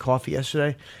 I didn't drink coffee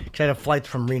yesterday because I had a flight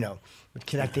from Reno,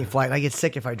 connecting flight. I get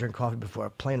sick if I drink coffee before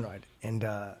a plane ride. And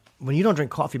when you don't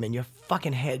drink coffee, man, your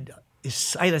fucking head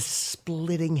is. I had a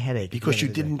splitting headache. Because you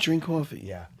didn't drink coffee?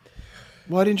 Yeah.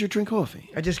 Why didn't you drink coffee?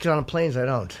 I just get on planes. I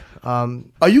don't.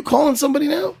 Are you calling somebody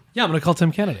now? Yeah, I'm going to call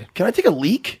Tim Kennedy. Can I take a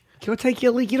leak? Can we take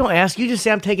your leak? You don't ask. You just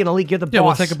say I'm taking a leak. You're the boss. Yeah,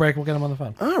 we'll take a break. We'll get him on the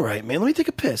phone. All right, man. Let me take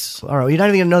a piss. All right. You're not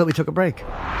even going to know that we took a break.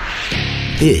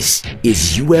 This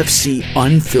is UFC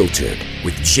Unfiltered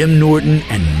with Jim Norton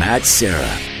and Matt Serra.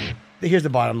 Here's the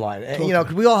bottom line. And, you know,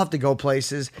 'cause we all have to go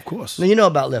places. Of course. Now, you know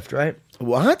about Lyft, right?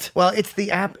 What? Well, it's the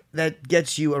app that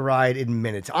gets you a ride in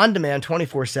minutes, on demand,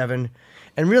 24/7.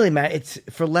 And really, Matt, it's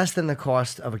for less than the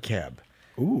cost of a cab.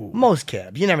 Ooh. Most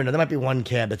cabs. You never know. There might be one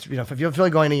cab that's, you know, if you're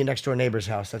going to your next door neighbor's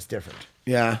house, that's different.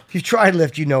 Yeah. If you've tried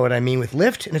Lyft, you know what I mean. With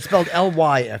Lyft, and it's spelled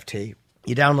Lyft,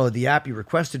 you download the app, you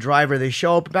request a driver, they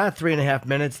show up about 3.5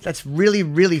 minutes. That's really,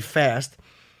 really fast.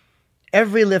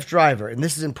 Every Lyft driver, and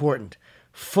this is important,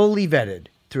 fully vetted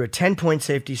through a 10-point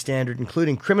safety standard,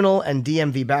 including criminal and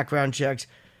DMV background checks.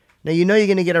 Now, you know you're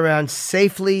going to get around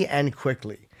safely and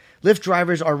quickly. Lyft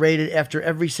drivers are rated after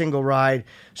every single ride,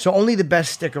 so only the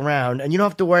best stick around, and you don't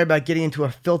have to worry about getting into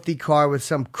a filthy car with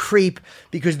some creep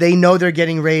because they know they're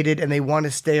getting rated and they want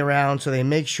to stay around, so they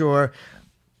make sure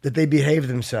that they behave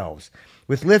themselves.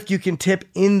 With Lyft, you can tip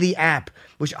in the app,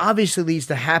 which obviously leads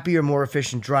to happier, more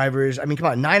efficient drivers. I mean, come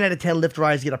on, 9 out of 10 Lyft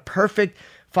rides get a perfect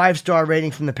 5-star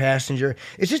rating from the passenger.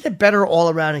 It's just a better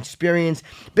all-around experience.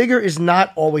 Bigger is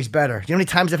not always better. You know how many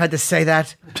times I've had to say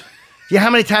that? Yeah, how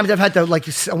many times I've had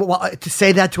to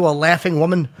say that to a laughing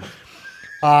woman?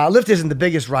 Lyft isn't the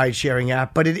biggest ride-sharing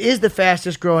app, but it is the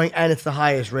fastest growing and it's the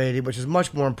highest rated, which is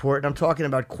much more important. I'm talking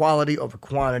about quality over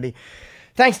quantity.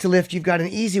 Thanks to Lyft, you've got an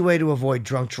easy way to avoid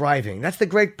drunk driving. That's the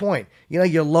great point. You know,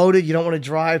 you're loaded, you don't want to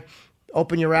drive.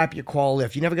 Open your app, you call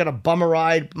Lyft. You never got a bummer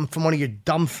ride from one of your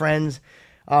dumb friends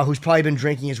who's probably been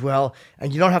drinking as well,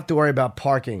 and you don't have to worry about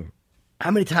parking.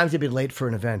 How many times have you been late for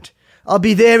an event? I'll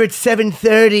be there at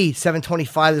 7:30.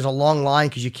 7:25, there's a long line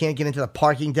because you can't get into the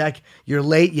parking deck. You're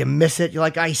late, you miss it. You're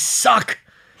like, I suck.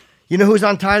 You know who's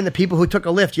on time? The people who took a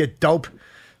Lyft, you dope.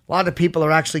 A lot of people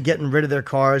are actually getting rid of their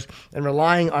cars and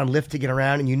relying on Lyft to get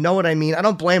around, and you know what I mean. I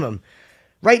don't blame them.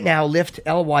 Right now, Lyft,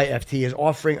 Lyft, is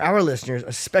offering our listeners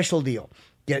a special deal.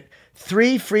 Get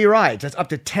 3 free rides. That's up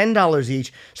to $10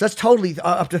 each. So that's totally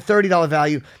up to $30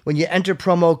 value when you enter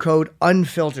promo code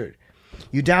UNFILTERED.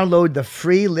 You download the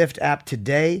free Lyft app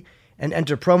today and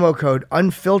enter promo code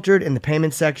UNFILTERED in the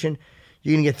payment section.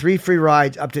 You're going to get 3 free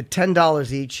rides up to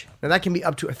 $10 each. Now, that can be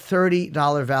up to a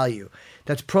 $30 value.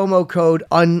 That's promo code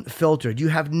UNFILTERED. You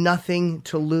have nothing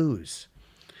to lose.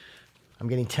 I'm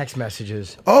getting text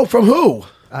messages. Oh, from who?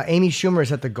 Amy Schumer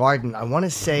is at the Garden. I want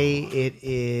to say it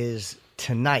is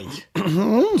tonight,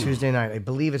 Tuesday night. I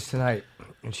believe it's tonight.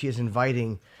 And she is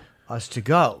inviting us to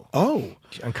go. Oh.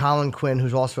 And Colin Quinn,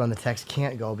 who's also on the text,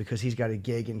 can't go because he's got a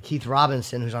gig. And Keith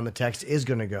Robinson, who's on the text, is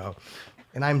going to go.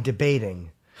 And I'm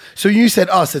debating. So you said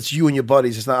us, it's you and your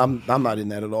buddies. It's not. I'm not in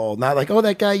that at all. Not like, oh,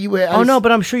 that guy you were. Oh, no,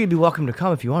 but I'm sure you'd be welcome to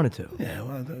come if you wanted to. Yeah,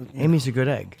 well, Amy's a good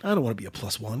egg. I don't want to be a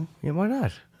 +1. Yeah, why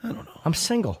not? I don't know. I'm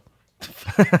single.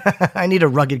 I need a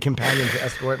rugged companion to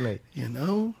escort me. You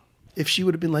know, if she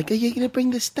would have been like, are you going to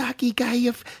bring the stocky guy,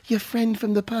 your friend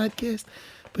from the podcast?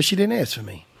 But she didn't ask for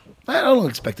me. I don't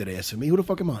expect her to ask for me. Who the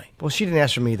fuck am I? Well, she didn't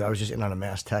ask for me, though. I was just in on a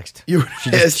mass text. You were she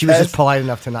was just polite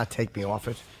enough to not take me off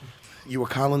it. You were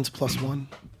Colin's +1?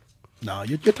 No,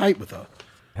 you're tight with her.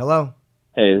 Hello?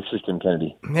 Hey, this is Tim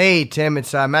Kennedy. Hey, Tim.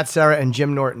 It's Matt Serra and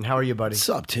Jim Norton. How are you, buddy? What's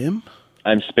up, Tim?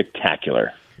 I'm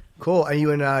spectacular. Cool. Are you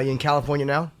in California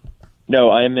now? No,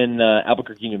 I'm in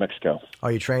Albuquerque, New Mexico. Oh,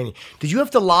 you're training. Did you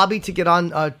have to lobby to get on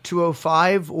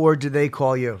 205, or did they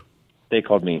call you? They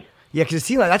called me. Yeah, because it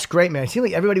seemed like, that's great, man. It seemed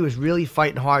like everybody was really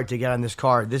fighting hard to get on this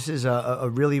card. This is a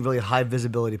really, really high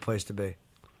visibility place to be.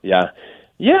 Yeah.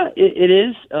 Yeah, it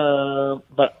is.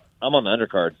 But I'm on the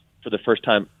undercard for the first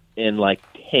time in like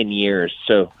 10 years.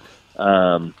 So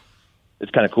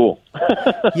it's kind of cool.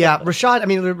 Yeah,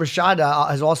 Rashad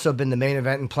has also been the main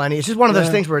event in plenty. It's just one of those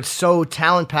things where it's so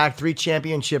talent-packed, 3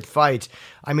 championship fights.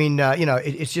 I mean,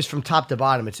 it's just from top to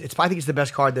bottom. I think it's the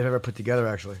best card they've ever put together,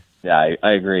 actually. Yeah,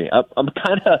 I agree. I'm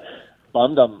kind of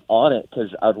bummed I'm on it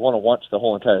because I'd want to watch the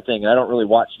whole entire thing. And I don't really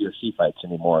watch UFC fights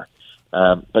anymore.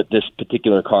 But this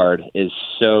particular card is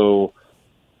so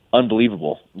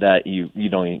unbelievable that you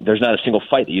don't. There's not a single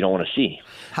fight that you don't want to see.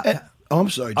 I'm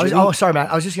sorry. Sorry,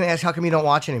 Matt. I was just going to ask, how come you don't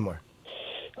watch anymore?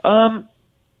 I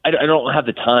don't have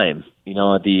the time. You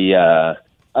know,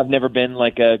 I've never been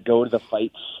like a go to the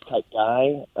fights type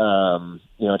guy.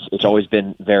 It's always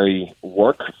been very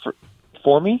work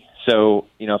for me. So,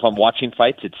 if I'm watching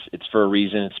fights, it's for a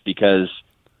reason. It's because,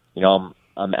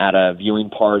 I'm at a viewing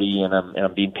party and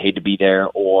I'm being paid to be there,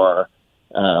 or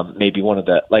maybe one of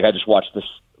the, like I just watched this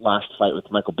last fight with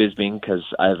Michael Bisping because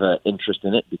I have an interest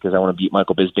in it because I want to beat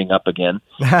Michael Bisping up again.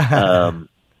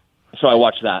 So I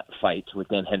watched that fight with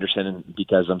Dan Henderson, and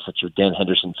because I'm such a Dan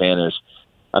Henderson fan,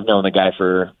 I've known the guy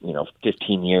for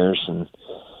 15 years, and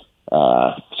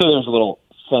so there's a little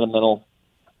sentimental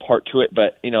part to it.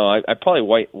 But I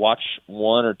probably watch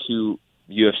 1 or 2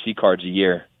 UFC cards a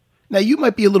year. Now you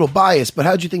might be a little biased, but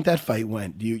how'd you think that fight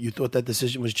went? You thought that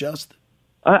decision was just?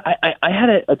 I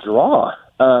had a draw.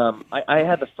 I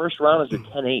had the first round as a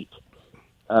 10-8.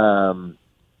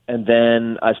 And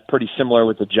then I was pretty similar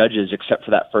with the judges, except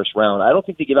for that first round. I don't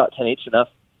think they give out 10-8s enough.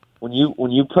 When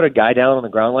you put a guy down on the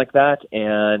ground like that,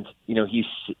 and he's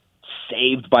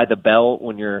saved by the bell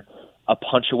when you're a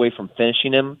punch away from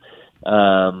finishing him, that's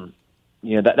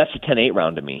a 10-8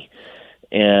 round to me.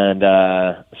 And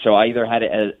so I either had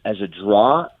it as a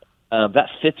draw. That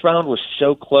 5th round was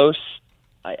so close.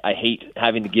 I hate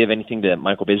having to give anything to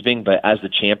Michael Bisping, but as the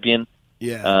champion,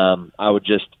 I would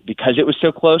just, because it was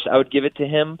so close, I would give it to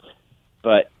him.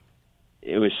 But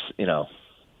it was,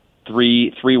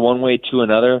 3 one way, 2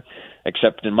 another.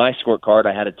 Except in my scorecard,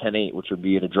 I had a 10-8, which would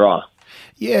be at a draw.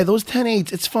 Yeah, those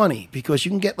 10-8s, it's funny because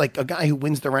you can get like a guy who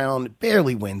wins the round,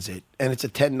 barely wins it, and it's a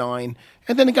 10-9.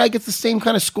 And then a guy gets the same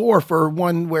kind of score for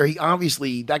one where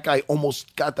that guy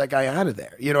almost got that guy out of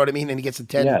there. You know what I mean? And he gets a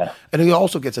 10, and he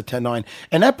also gets a 10-9.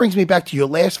 And that brings me back to your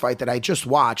last fight that I just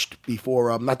watched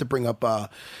before, not to bring up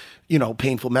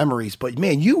painful memories. But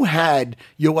man, you had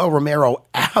Yoel Romero.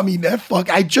 I mean,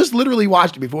 I just literally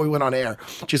watched it before we went on air,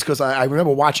 just because I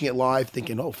remember watching it live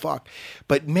thinking, oh, fuck.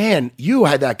 But man, you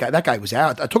had that guy. That guy was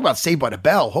out. I talk about Saved by the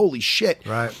Bell. Holy shit.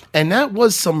 Right. And that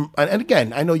was and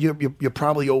again, I know you're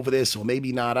probably over this, or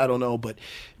maybe not. I don't know. But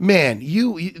man,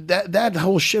 that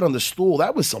whole shit on the stool,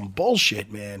 that was some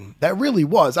bullshit, man. That really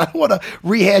was. I don't want to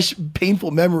rehash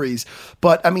painful memories.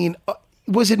 But I mean,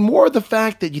 was it more the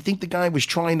fact that you think the guy was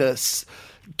trying to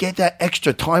get that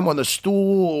extra time on the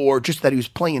stool, or just that he was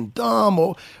playing dumb,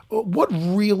 or what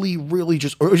really it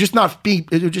just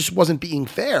wasn't being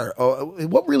fair?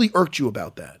 What really irked you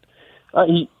about that?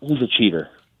 He's a cheater,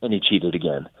 and he cheated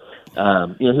again. He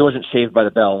wasn't saved by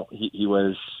the bell. He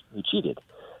cheated.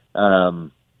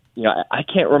 I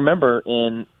can't remember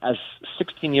as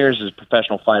 16 years as a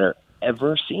professional fighter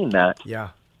ever seeing that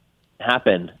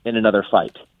happen in another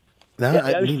fight. No,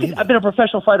 I've been a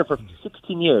professional fighter for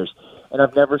 16 years, and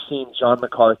I've never seen John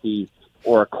McCarthy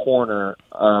or a corner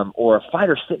or a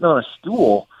fighter sitting on a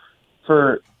stool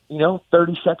for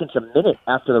 30 seconds a minute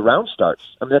after the round starts.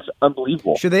 I mean, that's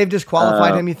unbelievable. Should they have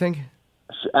disqualified him, you think?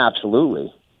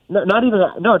 Absolutely. No,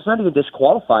 it's not even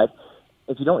disqualified.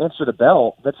 If you don't answer the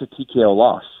bell, that's a TKO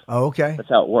loss. Oh, okay. That's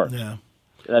how it works. Yeah.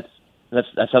 That's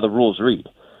how the rules read.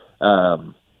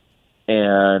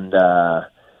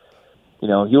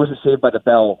 He wasn't saved by the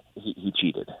bell. He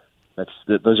cheated.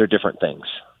 Those are different things.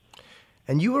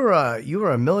 And you were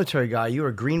a military guy. You were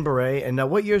a Green Beret. And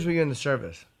what years were you in the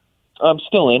service? I'm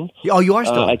still in. Oh, you are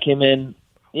still in. I came in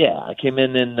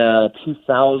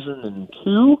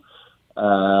 2002.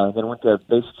 Then went to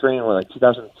basic training in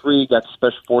 2003. Got to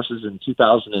Special Forces in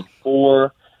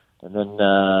 2004, and then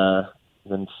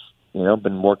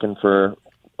been working for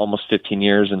almost 15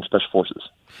 years in Special Forces.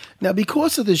 Now,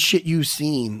 because of the shit you've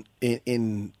seen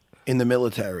in the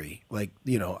military,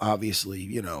 obviously,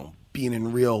 being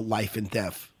in real life and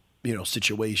death,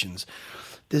 situations,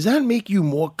 does that make you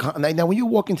more? Now, when you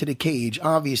walk into the cage,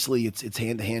 obviously it's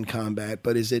hand-to-hand combat,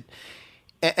 but is it?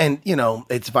 And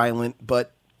it's violent,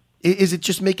 but is it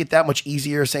just make it that much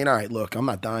easier saying, all right, look, I'm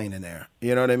not dying in there.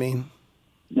 You know what I mean?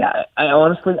 Yeah,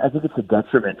 I think it's a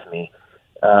detriment to me.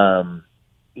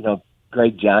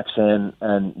 Greg Jackson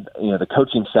and the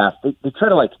coaching staff, they try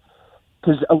to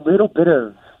because a little bit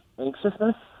of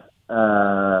anxiousness,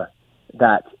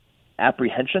 that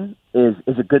apprehension is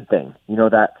a good thing.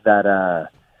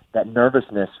 That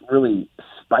nervousness really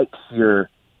spikes your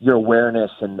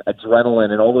awareness and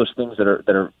adrenaline and all those things that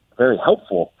are very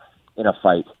helpful in a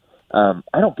fight.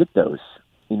 I don't get those.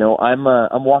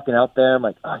 I'm walking out there. I'm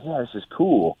like, oh yeah, this is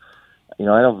cool. I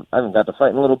haven't got to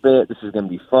fight in a little bit. This is going to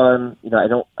be fun. I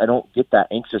don't get that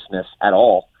anxiousness at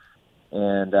all.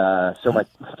 And so my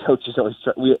coaches always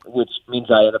which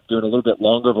means I end up doing a little bit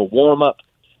longer of a warm up,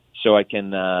 so I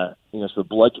can so the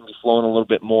blood can be flowing a little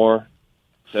bit more.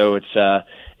 So it's to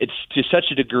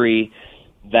such a degree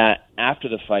that after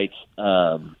the fight,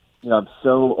 I'm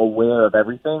so aware of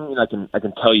everything. I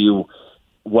can tell you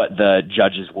what the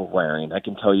judges were wearing. I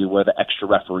can tell you where the extra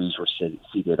referees were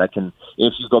seated. If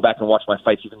you go back and watch my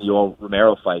fights, even the Yoel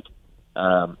Romero fight,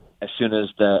 as soon as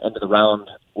the end of the round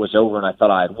was over and I thought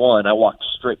I had won, I walked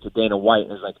straight to Dana White and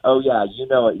was like, "Oh yeah, you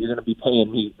know it. You're going to be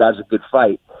paying me. That was a good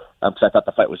fight," because I thought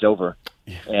the fight was over.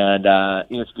 Yeah. And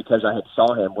it's because I had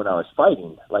saw him when I was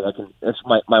fighting. Like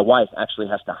my wife actually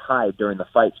has to hide during the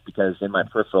fights because in my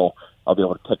peripheral I'll be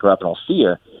able to pick her up and I'll see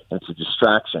her, and it's a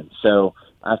distraction. So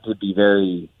I have to be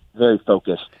very, very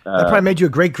focused. That probably made you a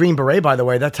great Green Beret, by the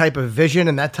way. That type of vision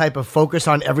and that type of focus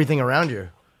on everything around you.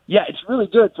 Yeah, it's really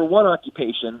good for one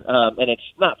occupation, and it's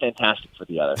not fantastic for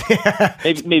the other.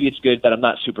 Maybe it's good that I'm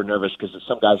not super nervous because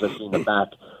some guys I've seen in the back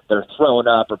that are throwing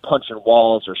up or punching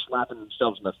walls or slapping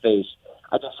themselves in the face.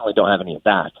 I definitely don't have any of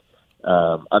that.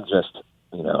 I'm just,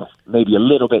 maybe a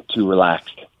little bit too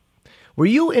relaxed. Were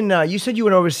you in? You said you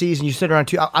went overseas, and you said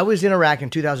around I was in Iraq in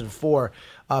 2004.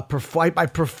 I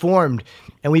performed,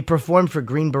 and we performed for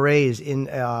Green Berets in.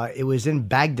 It was in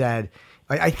Baghdad.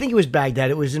 I think it was Baghdad.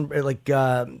 It was in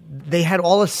they had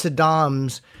all of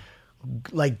Saddam's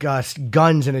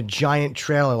guns in a giant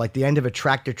trailer, like the end of a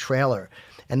tractor trailer.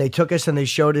 And they took us and they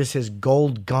showed us his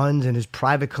gold guns and his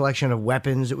private collection of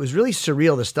weapons. It was really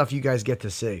surreal, the stuff you guys get to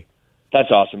see.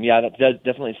 That's awesome. Yeah, that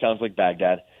definitely sounds like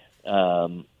Baghdad.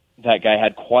 That guy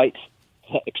had quite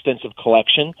extensive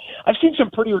collection. I've seen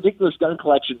some pretty ridiculous gun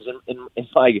collections in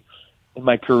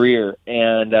my career,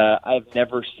 and I've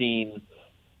never seen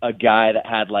a guy that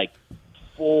had like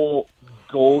full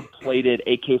gold-plated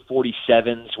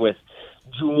AK-47s with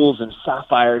jewels and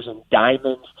sapphires and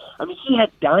diamonds. I mean, he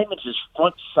had diamonds as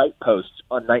front sight posts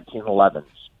on 1911s.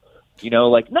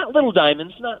 Like not little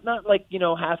diamonds, not like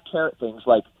half-carat things,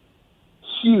 like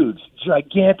huge,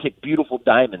 gigantic, beautiful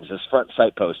diamonds as front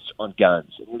sight posts on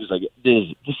guns. And we're just like,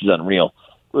 this is unreal.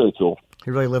 Really cool. He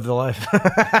really lived the life.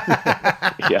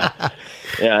 Yeah,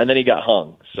 and then he got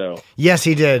hung. So yes,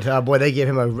 he did. Boy, they gave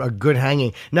him a good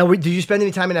hanging. Now, did you spend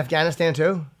any time in Afghanistan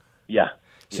too? Yeah.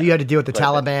 So you had to deal with the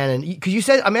Taliban, and because you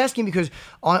said, I'm asking because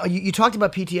you talked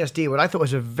about PTSD, what I thought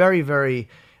was a very, very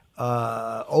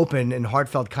open and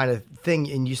heartfelt kind of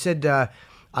thing, and you said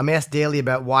I'm asked daily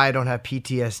about why I don't have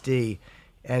PTSD,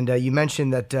 and you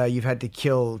mentioned that you've had to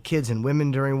kill kids and women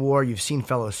during war. You've seen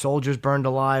fellow soldiers burned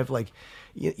alive. Like,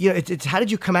 it's how did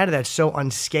you come out of that so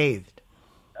unscathed?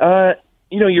 Well,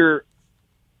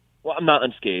 I'm not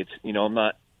unscathed.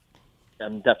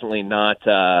 I'm definitely not.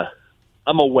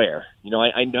 I'm aware.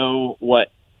 I know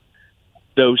what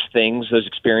those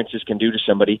experiences can do to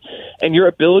somebody, and your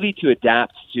ability to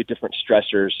adapt to different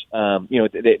stressors.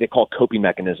 They call coping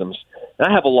mechanisms, and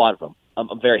I have a lot of them.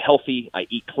 I'm very healthy. I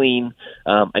eat clean.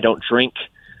 I don't drink.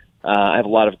 I have a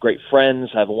lot of great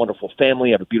friends. I have a wonderful family.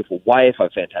 I have a beautiful wife. I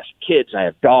have fantastic kids. I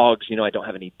have dogs. I don't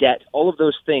have any debt. All of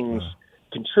those things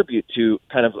contribute to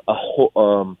kind of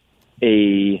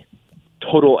a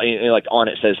total, like on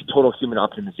it says total human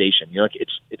optimization.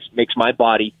 It makes my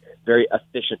body very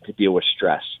efficient to deal with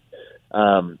stress.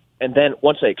 And then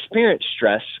once I experience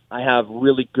stress, I have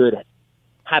really good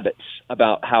habits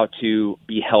about how to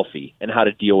be healthy and how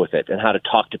to deal with it and how to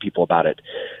talk to people about it.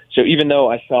 So even though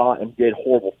I saw and did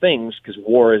horrible things, because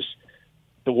war is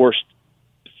the worst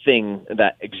thing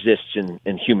that exists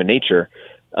in human nature,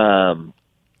 I'm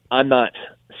not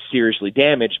seriously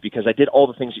damaged because I did all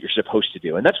the things that you're supposed to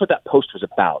do. And that's what that post was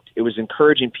about. It was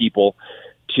encouraging people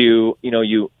to,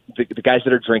 the guys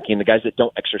that are drinking, the guys that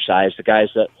don't exercise, the guys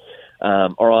that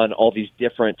are on all these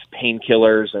different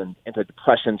painkillers and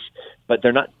antidepressants, but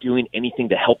they're not doing anything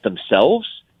to help themselves.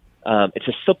 It's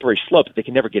a slippery slope that they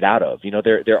can never get out of.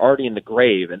 They're already in the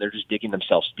grave and they're just digging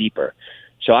themselves deeper.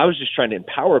 So I was just trying to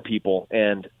empower people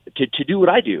and to do what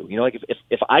I do. Like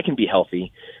if I can be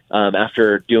healthy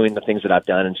after doing the things that I've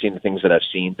done and seeing the things that I've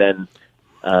seen, then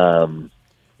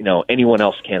anyone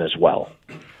else can as well.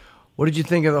 What did you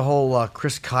think of the whole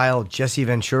Chris Kyle, Jesse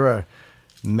Ventura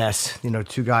mess?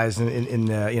 Two guys in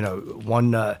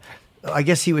one. I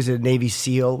guess he was a Navy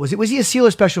SEAL. Was he a SEAL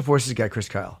or Special Forces guy? Chris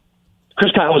Kyle.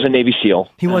 Chris Kyle was a Navy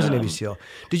SEAL. He was a Navy SEAL.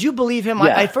 Did you believe him?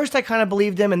 Yeah. At first, I kind of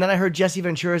believed him, and then I heard Jesse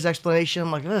Ventura's explanation.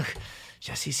 I'm like, ugh,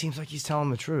 Jesse seems like he's telling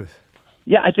the truth.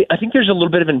 Yeah, I think there's a little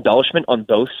bit of embellishment on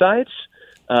both sides.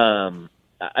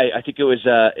 I think it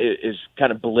is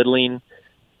kind of belittling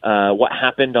what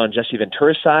happened on Jesse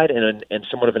Ventura's side and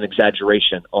somewhat of an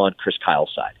exaggeration on Chris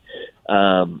Kyle's side.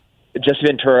 Jesse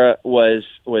Ventura was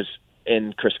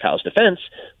in Chris Kyle's defense,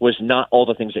 was not all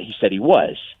the things that he said he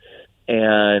was.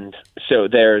 And so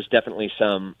there's definitely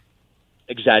some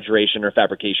exaggeration or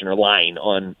fabrication or lying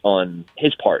on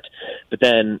his part. But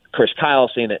then Chris Kyle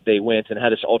saying that they went and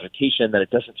had this altercation, that it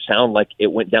doesn't sound like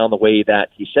it went down the way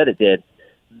that he said it did.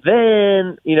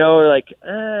 Then,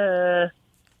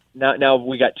 now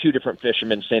we got two different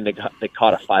fishermen saying they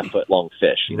caught a 5-foot long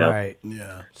fish, Right.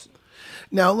 Yeah.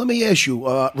 Now, let me ask you,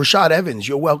 Rashad Evans,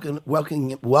 you're welcoming,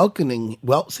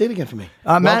 say it again for me.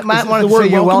 Matt wanted to say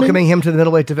you're welcoming him to the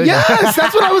middleweight division. Yes,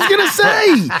 that's what I was going to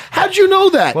say. How'd you know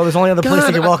that? Well, there's only other place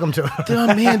to get welcome to. Oh,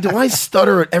 man, do I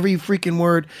stutter at every freaking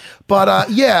word? But,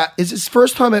 it's his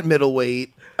first time at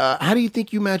middleweight. How do you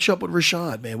think you match up with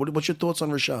Rashad, man? What's your thoughts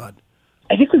on Rashad?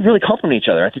 I think we really complement each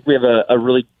other. I think we have a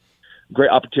really great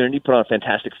opportunity to put on a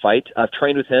fantastic fight. I've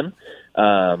trained with him.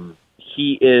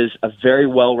 He is a very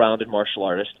well-rounded martial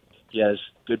artist. He has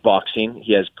good boxing.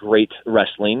 He has great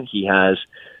wrestling. He has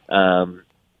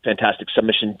fantastic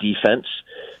submission defense.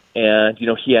 And,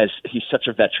 he's such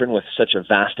a veteran with such a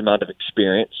vast amount of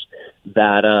experience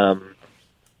that,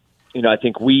 I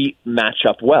think we match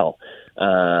up well.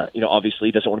 Obviously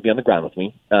he doesn't want to be on the ground with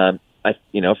me.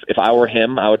 If I were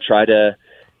him, I would try to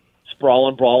sprawl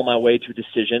and brawl my way to a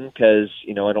decision because,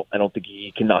 I don't think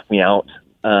he can knock me out.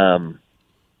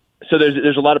 So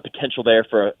there's a lot of potential there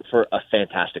for a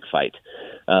fantastic fight.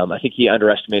 I think he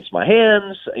underestimates my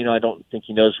hands. I don't think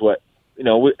he knows what,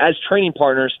 as training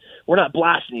partners, we're not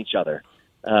blasting each other.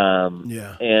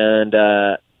 And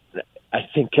I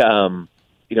think,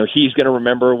 he's going to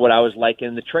remember what I was like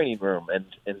in the training room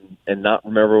and not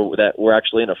remember that we're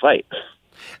actually in a fight.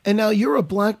 And now you're a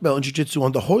black belt in jiu-jitsu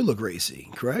under Royler Gracie,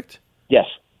 correct? Yes.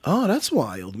 Oh, that's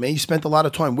wild, man. You spent a lot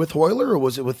of time with Royler, or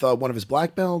was it with one of his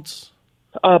black belts?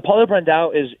 Paulo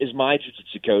Brandao is my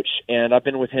jiu-jitsu coach, and I've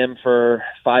been with him for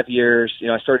 5 years.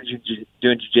 I started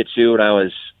doing jiu-jitsu when I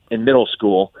was in middle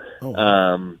school. Oh.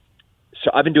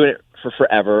 So I've been doing it for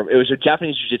forever. It was a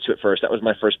Japanese jiu-jitsu at first. That was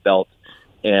my first belt.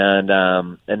 And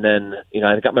then,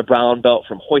 I got my brown belt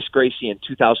from Royce Gracie in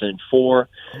 2004.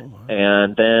 Oh, wow.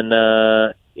 And then,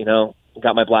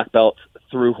 got my black belt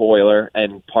through Royler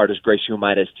and part of Gracie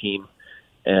Humaida's team.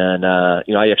 And,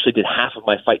 I actually did half of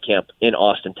my fight camp in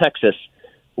Austin, Texas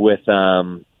with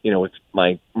with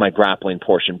my grappling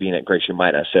portion being at Gracie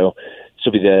Humaida. So this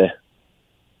will be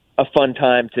a fun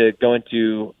time to go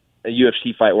into a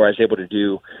UFC fight where I was able to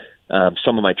do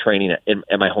some of my training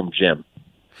at my home gym.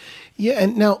 Yeah,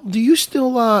 and now, do you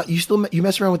still you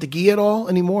mess around with the gi at all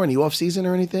anymore in the off season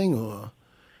or anything? Or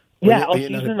off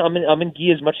season I'm in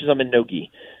gi as much as I'm in no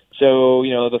gi. So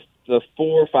the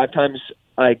 4 or 5 times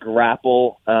I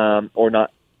grapple or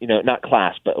not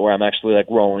class, but where I'm actually like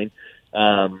rolling.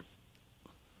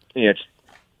 It's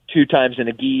 2 times in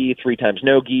a gi, 3 times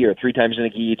no gi, or 3 times in a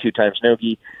gi, 2 times no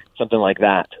gi, something like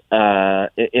that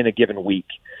in a given week.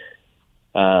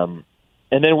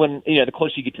 And then when, the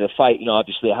closer you get to the fight,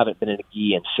 obviously I haven't been in a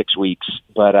gi in 6 weeks,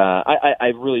 but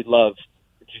I really love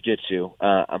jiu-jitsu.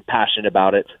 I'm passionate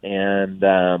about it, and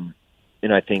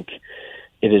I think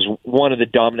it is one of the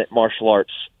dominant martial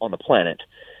arts on the planet.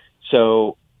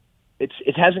 So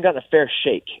it hasn't gotten a fair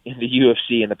shake in the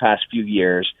UFC in the past few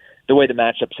years. The way the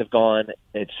matchups have gone,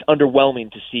 it's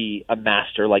underwhelming to see a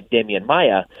master like Demian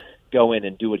Maia go in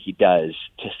and do what he does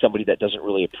to somebody that doesn't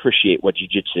really appreciate what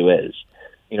jiu-jitsu is.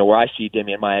 Where I see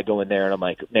Demian Maia go in there and I'm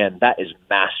like, man, that is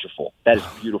masterful. That is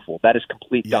beautiful. That is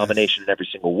complete domination in every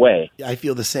single way. I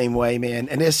feel the same way, man.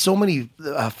 And there's so many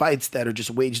fights that are just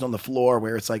waged on the floor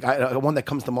where it's like, one that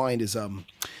comes to mind is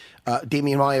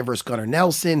Demian Maia versus Gunnar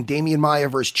Nelson, Demian Maia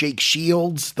versus Jake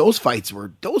Shields. Those fights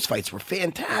were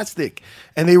fantastic.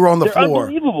 And they were on the floor.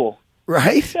 Unbelievable.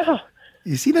 Right? Yeah.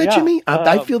 You see that, Jimmy?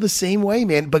 I feel the same way,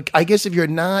 man. But I guess if you're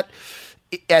not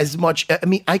as much,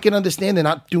 I can understand they're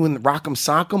not doing rock'em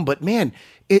sock'em, but man,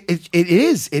 it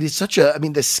is such a,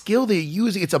 the skill they're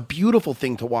using, it's a beautiful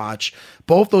thing to watch.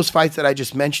 Both those fights that I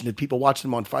just mentioned, if people watch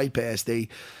them on Fight Pass, they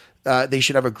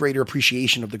should have a greater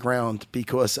appreciation of the ground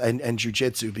and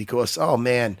jiu-jitsu because, oh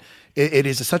man, it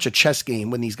is such a chess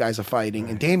game when these guys are fighting.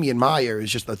 Right. And Demian Maia is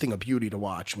just a thing of beauty to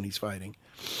watch when he's fighting.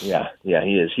 Yeah, he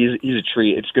is. He's a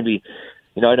treat. It's going to be,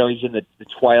 I know he's in the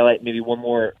twilight, maybe one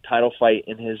more title fight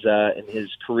in his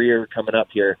career coming up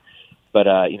here, but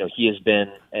he has been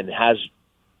and has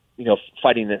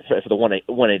fighting for the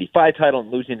 185 title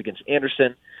and losing against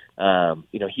Anderson.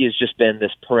 He has just been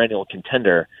this perennial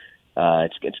contender.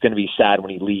 It's going to be sad when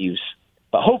he leaves,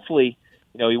 but hopefully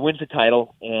he wins the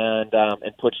title and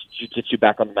puts jiu-jitsu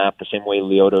back on the map the same way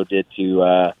Lyoto did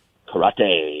to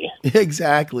karate.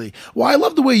 Exactly. Well, I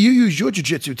love the way you use your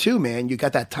jiu-jitsu too, man. You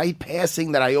got that tight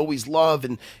passing that I always love,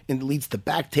 and leads to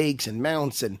back takes and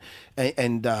mounts, and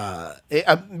man,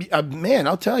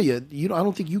 I'll tell you, I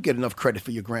don't think you get enough credit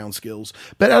for your ground skills,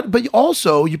 but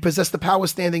also you possess the power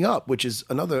standing up, which is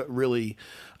another really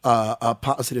a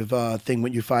positive thing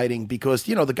when you're fighting because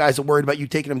the guys are worried about you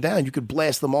taking them down. You could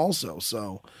blast them also.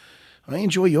 So I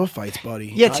enjoy your fights, buddy.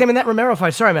 Yeah, Tim, in that Romero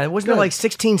fight, sorry, man, wasn't there like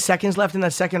 16 seconds left in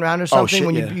that second round or something shit,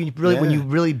 when yeah. when you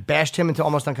really bashed him into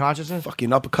almost unconsciousness? Fucking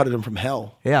uppercutted him from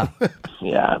hell. Yeah.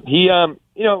 Yeah, he,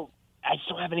 you know, I just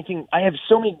don't have anything. I have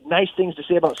so many nice things to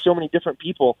say about so many different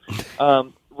people.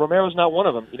 Romero's not one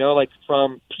of them. You know, like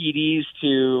from PDs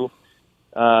to,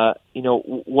 you know,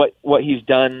 what he's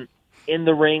done in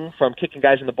the ring, from kicking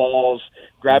guys in the balls,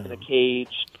 grabbing the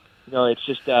cage. You know, it's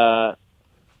just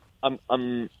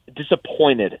I'm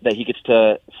disappointed that he gets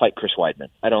to fight Chris Weidman.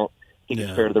 I don't think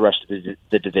it's fair to the rest of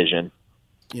the division.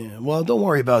 Yeah, well, don't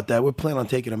worry about that. We're planning on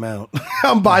taking him out.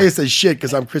 I'm biased as shit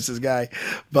because I'm Chris's guy,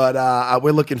 but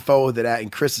we're looking forward to that,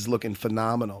 and Chris is looking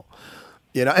phenomenal.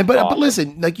 You know, and but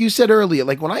listen, like you said earlier,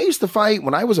 like when I used to fight,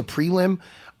 when I was a prelim,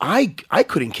 I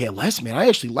couldn't care less, man. I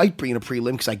actually like being a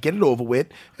prelim because I get it over with,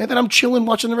 and then I'm chilling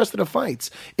watching the rest of the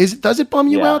fights. Does it bum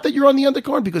you out that you're on the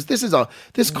undercard because this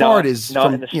card is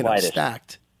from, you know,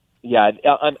 stacked? Yeah,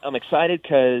 I'm excited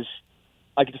because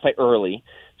I get to fight early.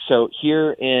 So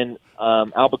here in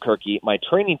Albuquerque, my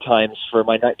training times for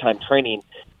my nighttime training,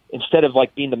 instead of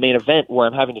like being the main event where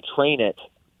I'm having to train at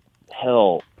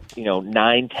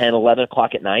 9, 10, 11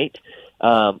 o'clock at night,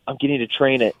 I'm getting to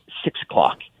train at 6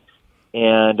 o'clock.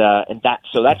 And that's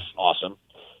awesome.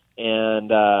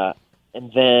 And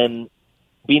then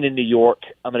being in New York,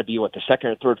 I'm going to be the second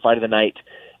or third fight of the night.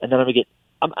 And then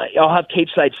I'll have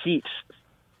cage side seats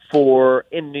at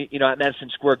Madison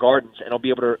Square Gardens, and I'll be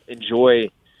able to enjoy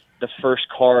the first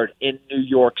card in New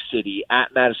York City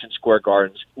at Madison Square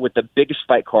Gardens with the biggest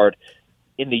fight card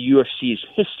in the UFC's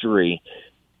history.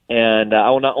 And I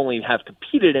will not only have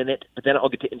competed in it, but then I'll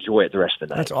get to enjoy it the rest of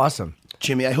the night. That's awesome.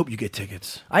 Jimmy, I hope you get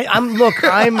tickets. I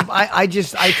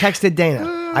texted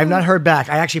Dana. I've not heard back.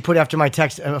 I actually put after my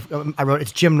text, I wrote,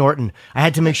 it's Jim Norton. I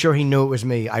had to make sure he knew it was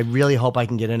me. I really hope I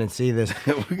can get in and see this.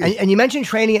 and you mentioned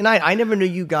training at night. I never knew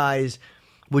you guys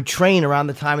would train around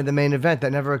the time of the main event.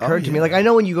 That never occurred to me. Like, I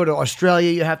know when you go to Australia,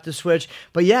 you have to switch.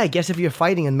 But yeah, I guess if you're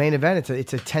fighting in the main event,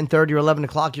 it's a 10:30 or 11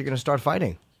 o'clock, you're going to start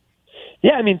fighting.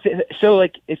 Yeah, I mean, so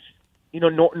like if,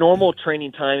 normal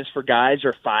training times for guys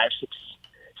are 5, 6,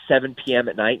 7 p.m.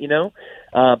 at night,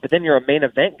 but then you're a main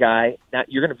event guy. Now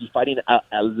you're going to be fighting at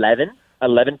 11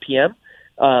 p.m.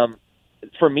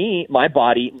 For me, my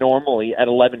body normally at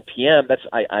 11 p.m.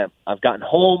 I've gotten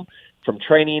home from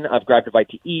training. I've grabbed a bite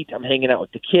to eat. I'm hanging out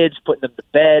with the kids, putting them to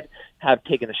bed, have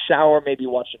taken a shower, maybe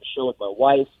watching a show with my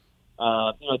wife.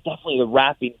 Definitely the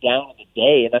wrapping down of the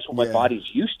day, and that's what my body's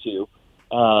used to.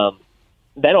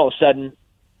 Then all of a sudden,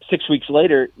 6 weeks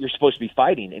later, you're supposed to be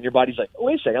fighting, and your body's like, oh,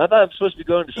 wait a second, I thought I'm supposed to be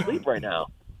going to sleep right now.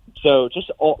 So just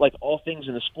all things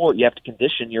in the sport, you have to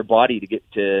condition your body to get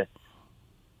to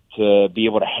be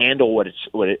able to handle what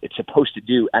it's supposed to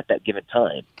do at that given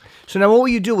time. So now what will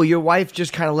you do? Will your wife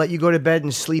just kind of let you go to bed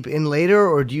and sleep in later,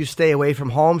 or do you stay away from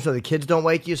home so the kids don't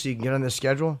wake you so you can get on the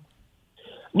schedule?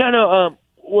 No.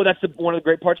 Well, that's one of the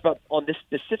great parts about on this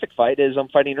specific fight is I'm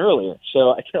fighting earlier,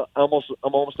 so I'm almost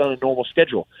on a normal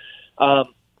schedule.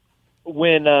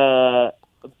 When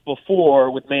before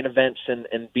with main events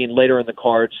and being later in the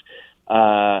cards,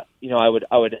 I'd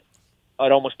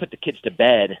almost put the kids to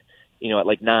bed, at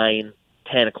like 9,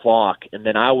 10 o'clock, and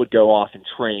then I would go off and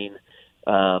train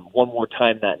one more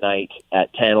time that night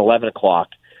at 10, 11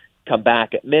 o'clock. Come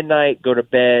back at midnight, go to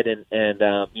bed, and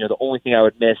the only thing I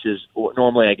would miss is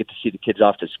normally I get to see the kids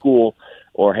off to school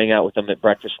or hang out with them at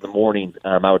breakfast in the morning.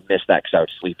 I would miss that because I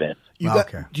would sleep in.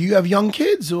 Do you have young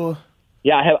kids or?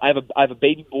 Yeah, I have a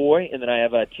baby boy, and then I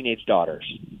have teenage daughters.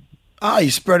 You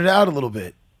spread it out a little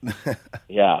bit.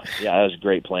 yeah, that was a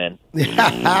great plan.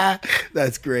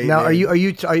 That's great. Now, man. are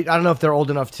you? I don't know if they're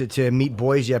old enough to meet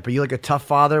boys yet, but are you like a tough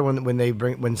father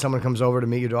when someone comes over to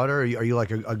meet your daughter? Are you like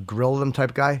a grill them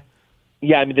type guy?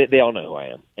 Yeah, I mean they all know who I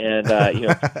am, and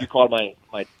you call my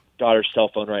daughter's cell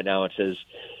phone right now. It says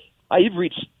you've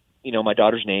reached my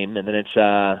daughter's name, and then it's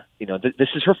this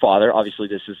is her father. Obviously,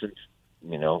 this isn't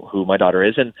who my daughter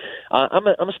is, and I'm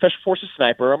a special forces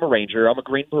sniper. I'm a ranger. I'm a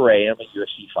Green Beret. I'm a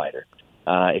UFC fighter.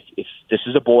 If this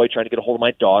is a boy trying to get a hold of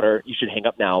my daughter, you should hang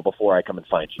up now before I come and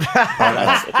find you.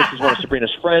 If this is one of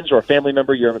Sabrina's friends or a family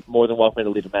member, you're more than welcome to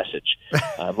leave a message.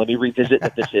 Let me revisit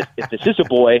if this is a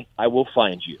boy, I will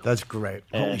find you. That's great.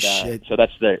 Holy shit! So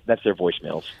that's their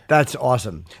voicemails. That's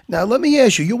awesome. Now let me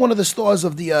ask you: you're one of the stars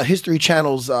of the History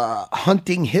Channel's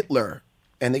Hunting Hitler.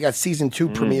 And they got season 2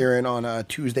 premiering on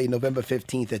Tuesday, November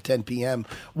 15th at 10 p.m.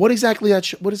 What exactly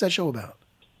what is that show about?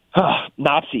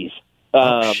 Nazis.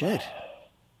 Shit.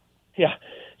 Yeah.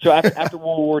 So after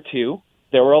World War II,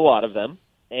 there were a lot of them,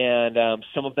 and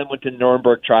some of them went to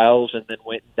Nuremberg trials and then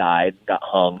went and died and got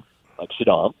hung, like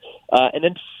Saddam. And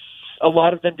then a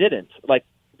lot of them didn't. Like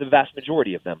the vast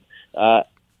majority of them.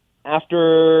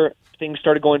 After things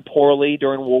started going poorly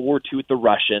during World War II with the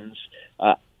Russians,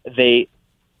 they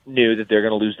knew that they're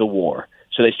going to lose the war.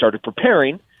 So they started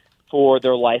preparing for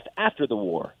their life after the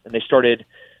war, and they started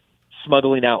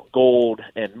smuggling out gold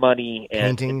and money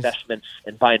and Paintings. investments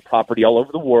and buying property all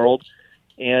over the world.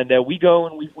 And we go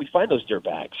and we find those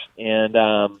dirtbags. And,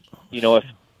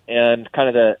 and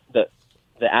kind of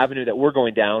the avenue that we're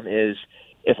going down is,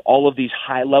 if all of these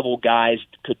high-level guys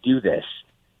could do this,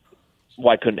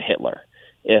 why couldn't Hitler?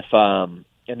 And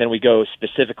then we go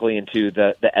specifically into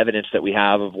the evidence that we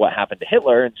have of what happened to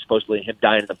Hitler and supposedly him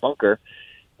dying in the bunker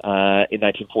in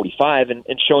 1945,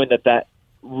 and showing that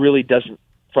really doesn't,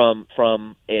 from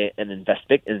an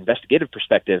investigative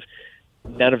perspective,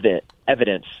 none of the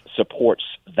evidence supports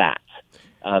that.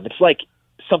 It's like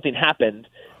something happened,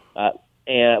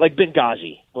 and like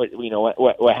Benghazi,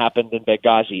 what happened in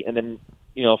Benghazi, and then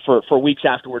for weeks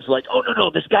afterwards, like, oh no,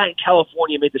 this guy in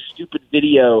California made this stupid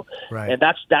video, Right. and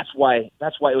that's why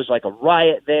it was like a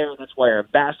riot there, and that's why our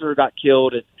ambassador got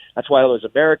killed, and that's why all those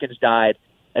Americans died.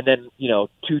 And then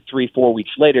 2, 3, 4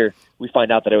 weeks later, we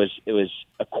find out that it was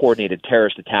a coordinated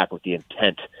terrorist attack with the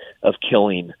intent of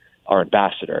killing our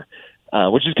ambassador,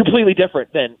 which is completely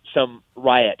different than some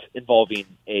riot involving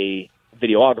a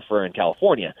videographer in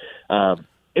California.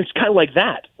 It's kind of like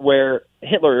that, where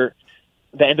Hitler,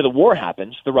 the end of the war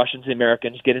happens, the Russians and the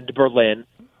Americans get into Berlin,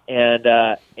 and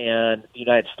the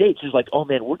United States is like, oh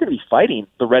man, we're going to be fighting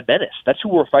the Red Menace. That's who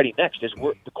we're fighting next.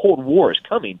 The Cold War is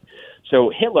coming. So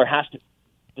Hitler has to,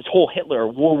 this whole Hitler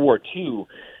World War II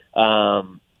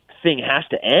thing has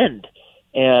to end.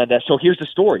 And so here's the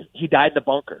story. He died in the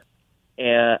bunker.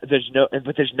 And there's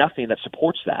nothing that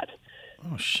supports that.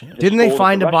 Oh shit! Didn't they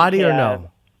find a body or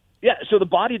no? Yeah. So the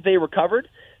body they recovered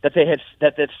that they had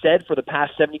that said for the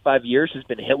past 75 years has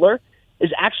been Hitler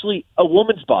is actually a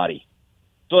woman's body.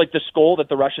 So like the skull that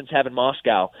the Russians have in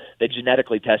Moscow, they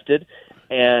genetically tested,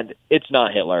 and it's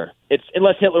not Hitler. It's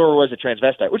unless Hitler was a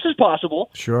transvestite, which is possible.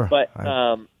 Sure. But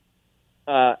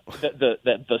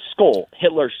the skull,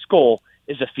 Hitler's skull,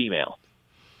 is a female.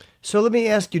 So let me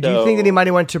ask you: do you think that he might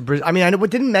have went to Brazil? I mean, I know,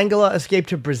 didn't Mengele escape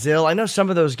to Brazil? I know some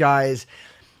of those guys.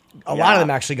 A lot of them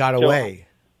actually got away.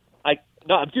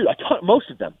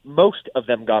 Most of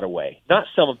them got away. Not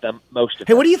some of them. Most of them.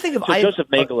 Hey, what do you think of Joseph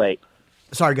Mengele?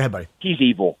 Sorry, go ahead, buddy. He's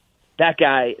evil. That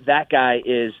guy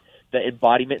is the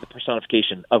embodiment, the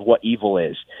personification of what evil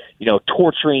is.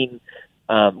 Torturing,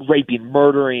 raping,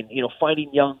 murdering,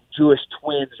 finding young Jewish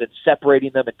twins and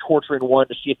separating them and torturing one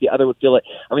to see if the other would feel it.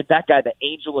 I mean, that guy, the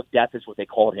angel of death is what they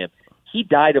called him. He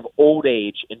died of old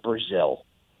age in Brazil.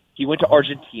 He went to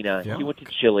Argentina. Yeah. He went to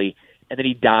Chile, and then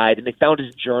he died, and they found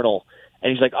his journal.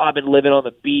 And he's like, I've been living on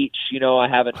the beach. I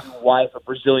have a new wife, a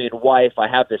Brazilian wife. I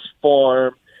have this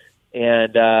farm.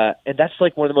 And that's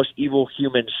like one of the most evil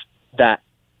humans that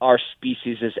our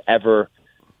species has ever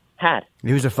had.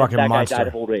 He was a fucking monster. That guy died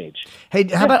of old age. Hey,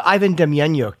 how about Ivan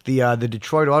Demyanjuk, the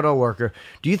Detroit auto worker?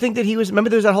 Do you think that he was? Remember,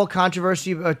 there was that whole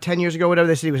controversy 10 years ago, whatever.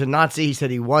 They said he was a Nazi. He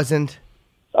said he wasn't.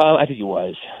 I think he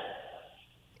was.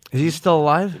 Is he still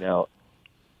alive?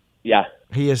 Yeah,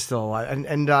 he is still alive.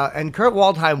 And Kurt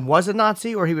Waldheim was a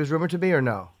Nazi, or he was rumored to be, or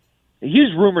no? He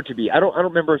was rumored to be. I don't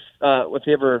remember if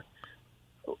they ever.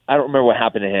 I don't remember what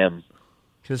happened to him.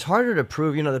 It's harder to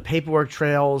prove. The paperwork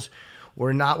trails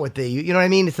were not what they. You know what I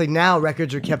mean? It's like now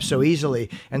records are kept so easily,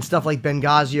 and stuff like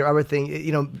Benghazi or other things.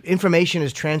 Information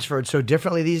is transferred so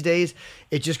differently these days.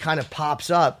 It just kind of pops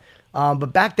up. But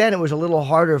back then, it was a little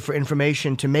harder for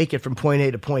information to make it from point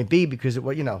A to point B because it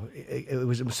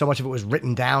was so much of it was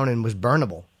written down and was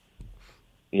burnable.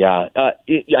 Yeah,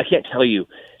 I can't tell you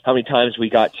how many times we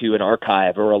got to an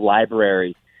archive or a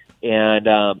library, and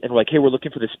we're like, hey, we're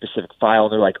looking for this specific file,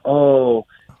 and they're like, oh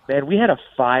man, we had a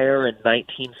fire in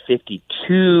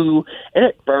 1952, and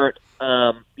it burnt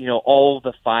all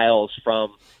the files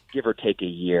from give or take a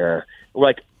year. We're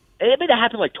like. It may have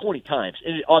happened like 20 times.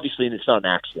 And obviously, it's not an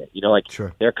accident.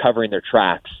 Sure. They're covering their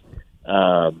tracks.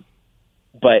 But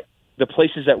the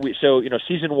places that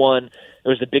season 1, it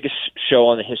was the biggest show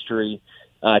on the History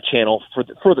Channel for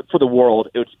the world.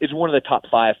 It's one of the top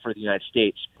 5 for the United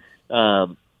States.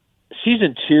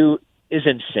 Season 2 is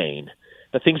insane.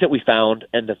 The things that we found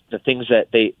and the things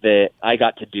that I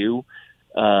got to do,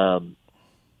 I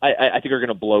think are going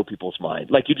to blow people's mind.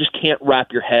 Like, you just can't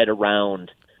wrap your head around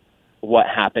what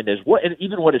happened and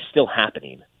even what is still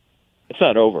happening. It's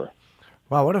not over.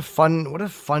 Wow, what a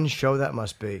fun show that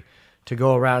must be to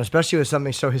go around, especially with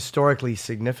something so historically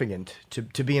significant,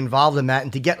 to be involved in that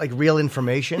and to get like real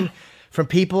information from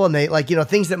people, and they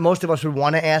things that most of us would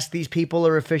want to ask these people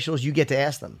or officials, you get to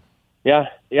ask them. Yeah,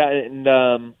 and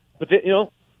but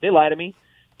they lie to me.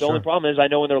 The only problem is I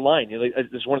know when they're lying.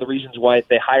 It's one of the reasons why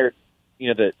they hired,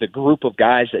 the group of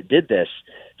guys that did this,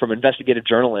 from investigative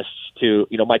journalists to,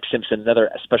 Mike Simpson,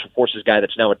 another special forces guy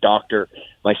that's now a doctor,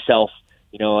 myself,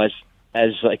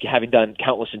 as like having done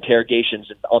countless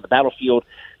interrogations on the battlefield.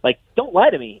 Like, don't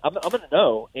lie to me. I'm going to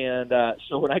know. And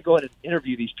so when I go in and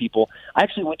interview these people, I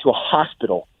actually went to a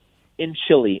hospital in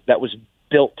Chile that was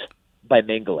built by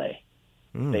Mengele,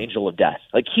 the Angel of Death.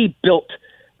 Like, he built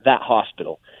that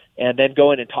hospital. And then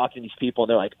go in and talk to these people, and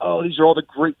they're like, oh, these are all the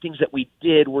great things that we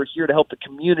did. We're here to help the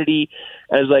community.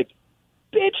 And I was like,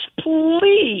 bitch,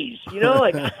 please.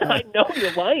 I know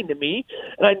you're lying to me,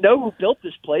 and I know who built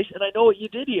this place, and I know what you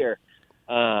did here.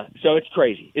 So it's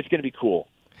crazy. It's going to be cool.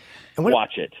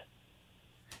 Watch it.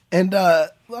 And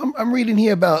I'm reading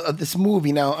here about this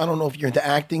movie. Now, I don't know if you're into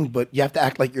acting, but you have to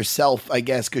act like yourself, I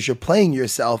guess, because you're playing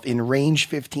yourself in Range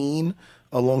 15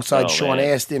 alongside Sean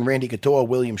Astin, Randy Couture,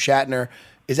 William Shatner.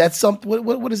 Is that something?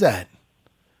 What is that?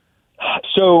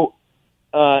 So,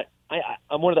 I'm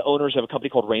one of the owners of a company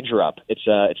called Ranger Up. It's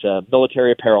a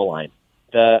military apparel line.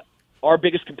 Our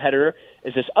biggest competitor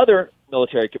is this other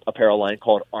military apparel line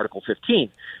called Article 15.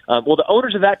 Well, the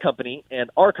owners of that company and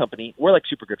our company, we're like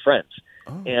super good friends.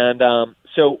 Oh. And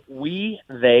so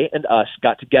they and us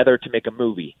got together to make a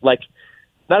movie. Like,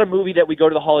 not a movie that we go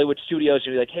to the Hollywood studios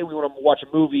and be like, hey, we want to watch a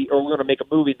movie, or we want to make a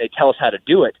movie, and they tell us how to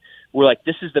do it. We're like,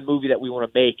 this is the movie that we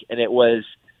want to make. And it was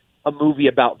a movie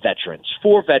about veterans,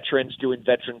 for veterans doing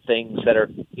veteran things that are,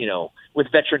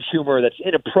 with veteran humor that's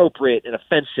inappropriate and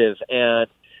offensive and,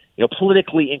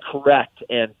 politically incorrect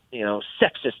and,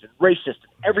 sexist and racist.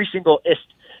 And every single ist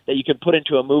that you can put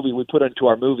into a movie, we put into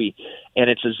our movie. And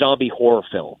it's a zombie horror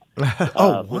film with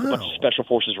a bunch of Special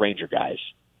Forces Ranger guys.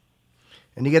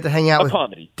 And you get to hang out with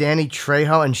comedy. Danny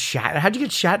Trejo and Shatner. How'd you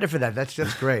get Shatner for that? That's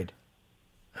great.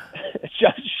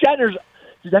 Shatner's,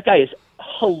 that guy is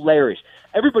hilarious.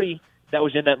 Everybody that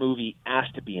was in that movie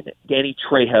asked to be in it. Danny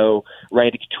Trejo,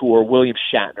 Randy Couture, William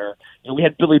Shatner. We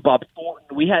had Billy Bob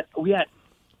Thornton. We had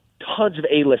tons of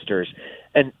A-listers.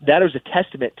 And that was a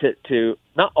testament to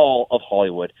not all of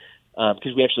Hollywood,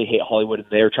 because we actually hate Hollywood and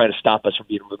they're trying to stop us from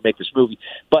being able to make this movie.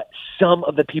 But some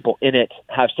of the people in it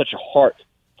have such a heart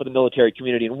for the military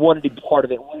community and wanted to be part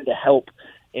of it, wanted to help,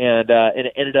 and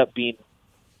it ended up being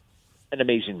an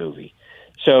amazing movie.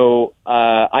 So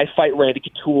I fight Randy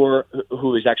Couture,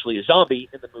 who is actually a zombie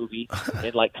in the movie,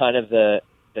 in like kind of the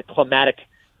climatic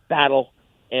battle,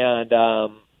 and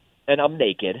I'm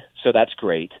naked, so that's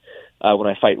great when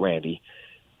I fight Randy.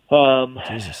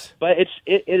 Jesus. But it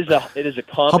is a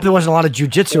comedy. Hope there wasn't a lot of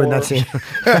jujitsu in that scene.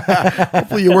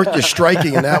 Hopefully you worked your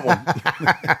striking in that one.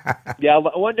 Yeah,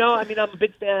 well, no, I mean, I'm a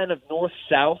big fan of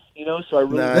North-South, so I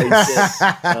really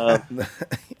like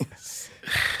Nice.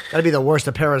 That'd be the worst,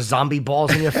 a pair of zombie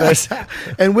balls in your face.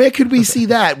 And where could we see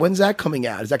that? When's that coming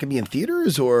out? Is that going to be in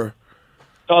theaters or?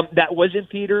 That was in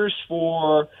theaters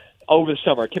for over the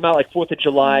summer. It came out like 4th of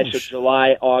July, so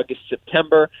July, August,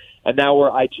 September, and now we're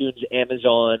iTunes,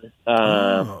 Amazon.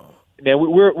 Man,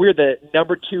 we're the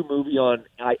number 2 movie on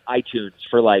iTunes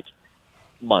for like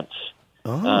months.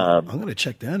 I'm going to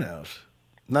check that out.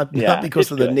 Not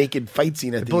because of the naked fight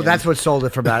scene at the end. That's what sold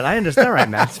it for Matt. I understand, right,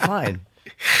 Matt? It's fine.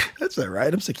 That's all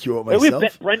right. I'm secure with myself. We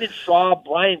have Brendan Schaub,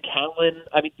 Brian Callen.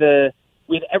 I mean,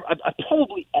 we have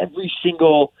probably every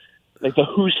single, like the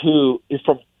who's who is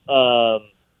from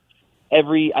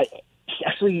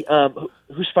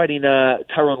who's fighting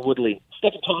Tyrone Woodley?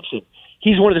 Stephen Thompson.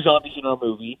 He's one of the zombies in our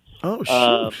movie. Oh,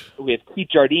 shoot. We have Keith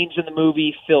Jardine's in the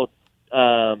movie. Phil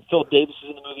Davis is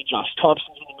in the movie. Josh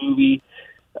Thompson's in the movie.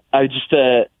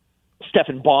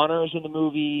 Stephen Bonner is in the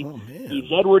movie. Oh, man.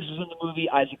 Eves Edwards is in the movie.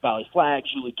 Isaac Valley Flag,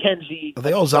 Julie Kenzie. Are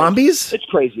they all zombies? It's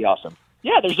crazy awesome.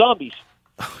 Yeah, they're zombies.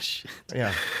 Oh, shit.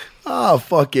 Yeah. Oh,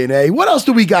 fucking A. What else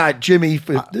do we got, Jimmy?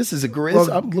 This is a great.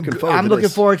 I'm looking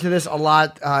forward to this a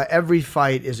lot. Every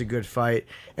fight is a good fight.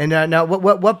 And now,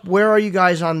 where are you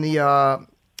guys on the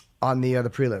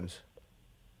prelims?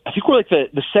 I think we're like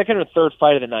the second or third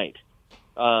fight of the night.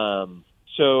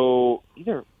 So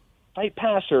either Fight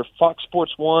Pass or Fox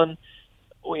Sports 1,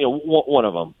 one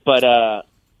of them. But I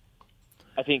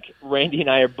think Randy and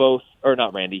I are both, or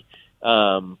not Randy.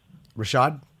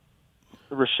 Rashad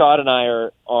and I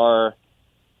are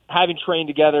having trained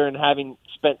together and having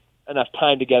spent enough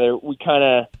time together. We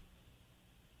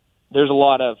there's a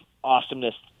lot of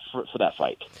awesomeness for that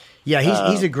fight. Yeah,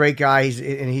 he's a great guy.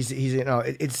 He's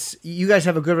it's you guys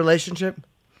have a good relationship.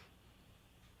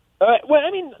 Well, I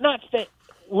mean,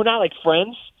 we're not like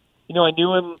friends. I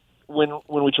knew him when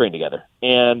we trained together,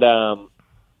 and I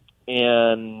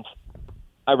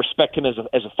respect him as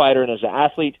a fighter and as an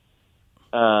athlete.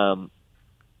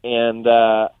 And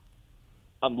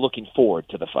I'm looking forward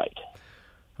to the fight.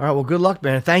 All right, well, good luck,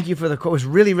 man. Thank you for the call. It was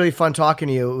really, really fun talking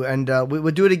to you, and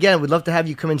we'll do it again. We'd love to have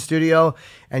you come in studio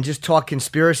and just talk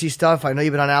conspiracy stuff. I know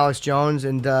you've been on Alex Jones,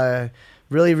 and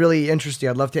really, really interesting.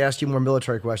 I'd love to ask you more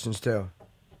military questions, too.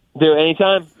 Dude,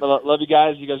 anytime. Love you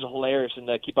guys. You guys are hilarious, and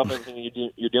keep up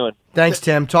everything you're doing. Thanks,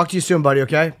 Tim. Talk to you soon, buddy,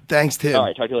 okay? Thanks, Tim. All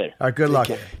right, talk to you later. All right, good luck.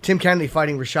 care. Tim Kennedy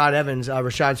fighting Rashad Evans.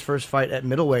 Rashad's first fight at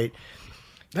middleweight.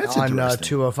 That's on interesting.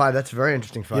 205. That's a very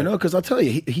interesting fight. You know, because I'll tell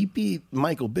you, he beat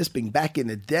Michael Bisping back in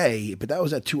the day, but that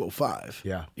was at 205.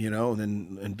 Yeah. You know,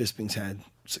 and Bisping's had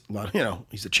a lot, you know,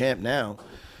 he's a champ now.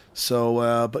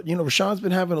 So, but, you know, Rashad's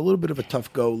been having a little bit of a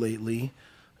tough go lately.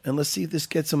 And let's see if this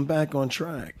gets him back on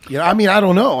track. You know, I mean, I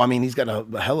don't know. I mean, he's got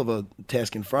a hell of a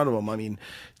task in front of him. I mean,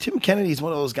 Tim Kennedy is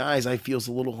one of those guys I feel is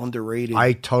a little underrated.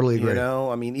 I totally agree. You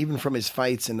know, I mean, even from his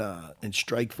fights in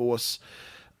Strikeforce,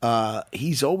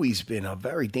 he's always been a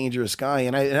very dangerous guy.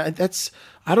 And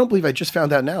I don't believe I just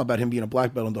found out now about him being a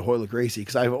black belt under Hoyle Gracie,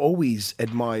 because I've always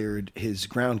admired his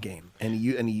ground game, and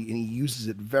he uses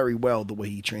it very well, the way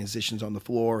he transitions on the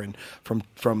floor and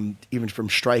from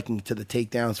striking to the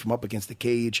takedowns from up against the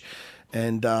cage,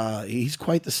 and he's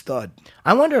quite the stud.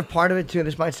 I wonder if part of it, too,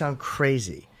 this might sound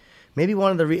crazy. Maybe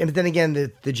one of the and then again,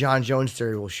 the John Jones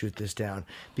theory will shoot this down,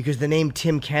 because the name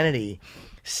Tim Kennedy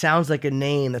sounds like a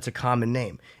name that's a common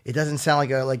name. It doesn't sound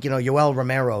like Yoel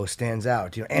Romero stands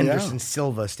out. Anderson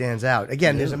Silva stands out.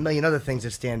 Again, there's a million other things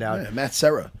that stand out. Yeah, Matt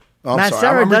Serra. Matt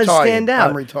Serra does stand out.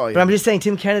 I'm retired. But I'm just saying,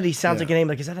 Tim Kennedy sounds like a name.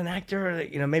 Like, is that an actor?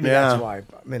 Maybe that's why. I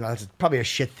mean, that's probably a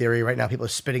shit theory right now. People are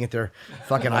spitting at their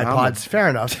fucking iPods. Fair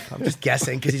enough. I'm just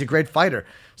guessing, because he's a great fighter.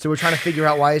 So we're trying to figure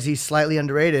out, why is he slightly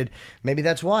underrated? Maybe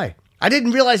that's why. I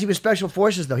didn't realize he was Special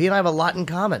Forces, though. He and I have a lot in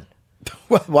common.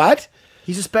 What?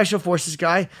 He's a Special Forces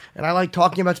guy, and I like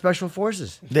talking about Special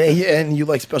Forces. And you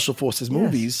like Special Forces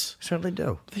movies. I certainly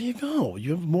do. There you go.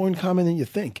 You have more in common than you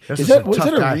think. This Is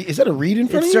is that a read in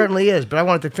front It of you? certainly is, but I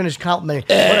wanted to finish complimenting.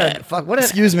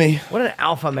 Excuse me. What an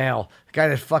alpha male. A guy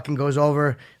that fucking goes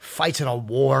over, fights in a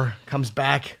war, comes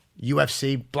back,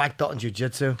 UFC, black belt in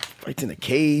jiu-jitsu. Fights in a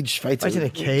cage. Fights in a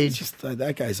cage. Just,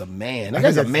 that guy's a man. That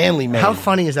guy's a manly man. How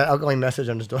funny is that outgoing message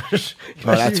on his door? Oh,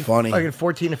 that's funny. Fucking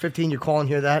 14 or 15, you're calling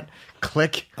here that.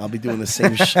 Click. I'll be doing the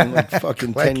same shit in like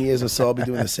fucking 10 years or so. I'll be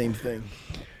doing the same thing.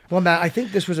 Well, Matt, I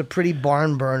think this was a pretty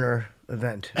barn burner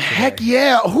event today. Heck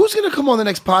yeah. Who's going to come on the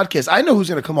next podcast? I know who's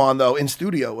going to come on, though, in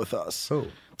studio with us. Who?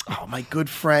 Oh, my good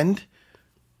friend.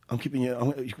 You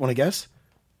want to guess?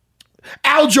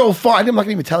 Aljo Funk. I'm not going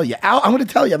to even tell you. I'm going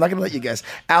to tell you. I'm not going to let you guess.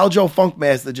 Aljo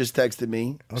Funkmaster just texted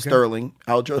me. Okay. Sterling.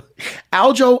 Aljo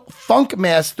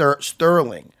Funkmaster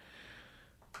Sterling.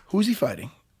 Who's he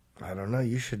fighting? I don't know.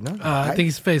 You should know. I think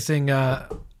he's facing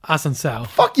Asan Sao.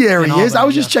 Fuck yeah, he is. I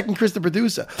was just checking Chris, the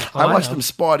producer. I watched him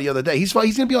spar the other day. He's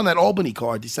going to be on that Albany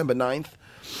card, December 9th.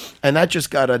 And that just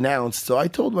got announced. So I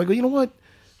told him, I go, you know what?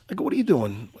 I go, what are you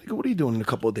doing? I go, what are you doing in a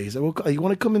couple of days? I go, you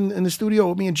want to come in the studio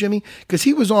with me and Jimmy? Because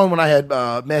he was on when I had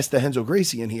Master Henzo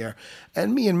Gracie in here.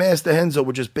 And me and Master Henzo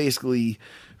were just basically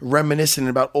reminiscing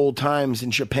about old times in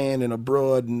Japan and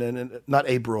abroad, and not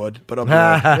abroad, but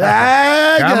abroad.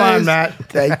 Come on, Matt.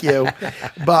 Thank you.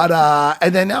 But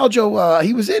and then Aljo,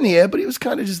 he was in here, but he was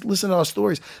kind of just listening to our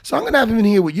stories. So I'm gonna have him in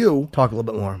here with you. Talk a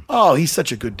little bit more. Oh, he's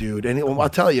such a good dude, and I'll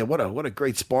tell you what a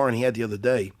great sparring he had the other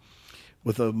day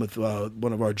with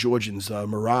one of our Georgians,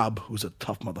 Marab, who's a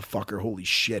tough motherfucker. Holy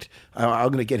shit!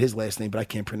 I'm gonna get his last name, but I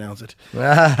can't pronounce it.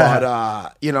 But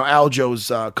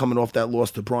Aljo's coming off that loss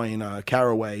to Brian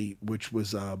Caraway, which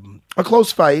was a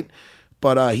close fight,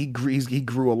 but he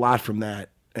grew a lot from that,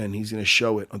 and he's gonna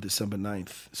show it on December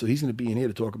 9th. So he's gonna be in here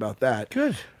to talk about that.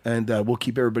 Good. And we'll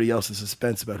keep everybody else in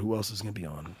suspense about who else is gonna be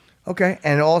on. Okay,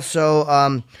 and also,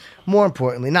 not more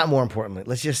importantly,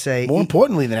 let's just say more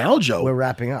importantly than Aljo, we're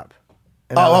wrapping up.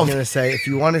 And I was going to say, if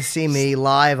you want to see me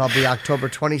live, I'll be October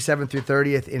 27th through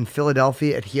 30th in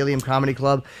Philadelphia at Helium Comedy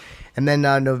Club. And then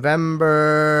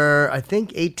November, I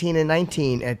think, 18 and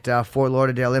 19 at Fort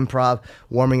Lauderdale Improv,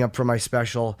 warming up for my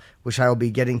special, which I will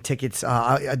be getting tickets.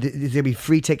 There'll be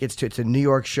free tickets to. It's a New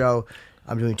York show.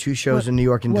 I'm doing 2 shows in New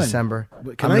York in December.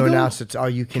 Can I go? Announce it.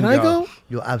 You can go. I go?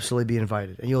 You'll absolutely be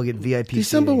invited. And you'll get VIP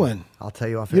December seating. when? I'll tell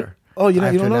you off air. You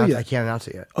don't know yet? I can't announce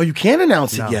it yet. Oh, you can't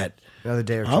announce it yet? Another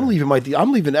day or two.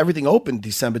 I'm leaving everything open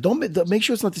December. Don't make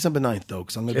sure it's not December 9th though,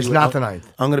 because it's not the 9th.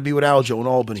 I'm going to be with Aljo in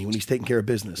Albany when he's taking care of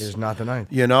business. It's not the 9th.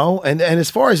 You know, and as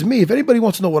far as me, if anybody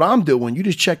wants to know what I'm doing, you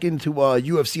just check into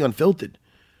UFC Unfiltered.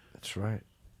 That's right.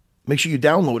 Make sure you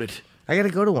download it. I got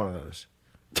to go to one of those.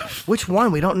 Which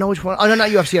one? We don't know which one. Oh no, not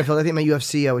UFC Unfiltered. I think my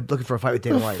UFC. I was looking for a fight with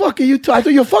Dana White. Fuck are you? I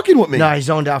thought you were fucking with me. No, I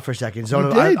zoned out for a second.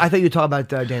 I thought you were talking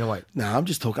about Dana White. Nah, I'm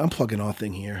just talking. I'm plugging our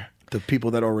thing here. the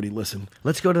people that already listen.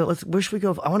 Where should we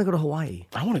go? I want to go to Hawaii.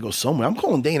 I want to go somewhere. I'm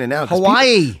calling Dana now. 'Cause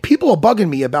Hawaii. People are bugging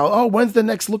me about, when's the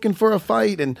next looking for a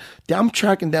fight? And I'm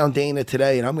tracking down Dana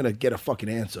today, and I'm going to get a fucking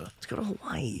answer. Let's go to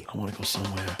Hawaii. I want to go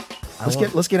somewhere.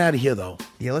 Let's get out of here, though.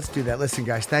 Yeah, let's do that. Listen,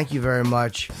 guys, thank you very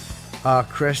much.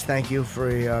 Chris, thank you for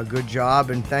a good job.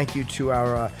 And thank you to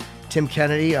our Tim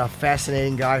Kennedy, a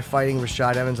fascinating guy fighting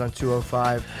Rashad Evans on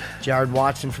 205. Jared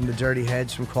Watson from the Dirty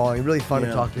Heads from calling. Really fun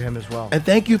to talk to him as well. And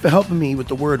thank you for helping me with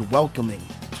the word welcoming.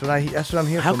 That's what I'm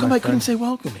here for. How come I couldn't say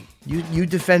welcoming? You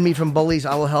defend me from bullies.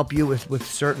 I will help you with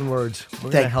certain words. We're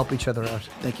going to help each other out.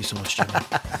 Thank you so much,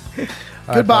 Jimmy.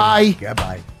 Goodbye.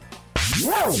 Goodbye.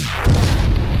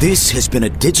 This has been a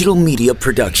digital media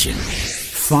production.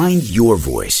 Find your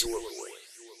voice.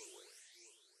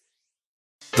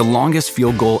 The longest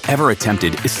field goal ever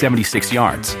attempted is 76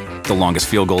 yards. The longest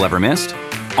field goal ever missed?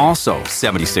 Also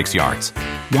 76 yards.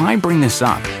 Why bring this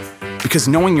up? Because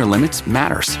knowing your limits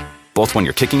matters, both when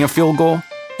you're kicking a field goal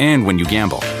and when you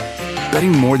gamble.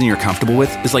 Betting more than you're comfortable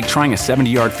with is like trying a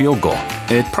 70-yard field goal.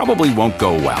 It probably won't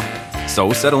go well.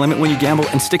 So set a limit when you gamble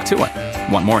and stick to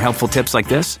it. Want more helpful tips like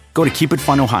this? Go to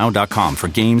keepitfunohio.com for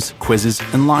games, quizzes,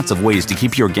 and lots of ways to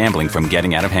keep your gambling from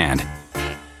getting out of hand.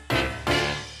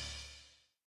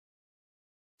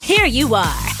 Here you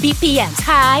are, BPMs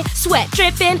high, sweat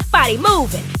dripping, body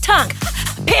moving, tongue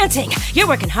panting. You're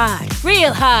working hard,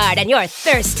 real hard, and you're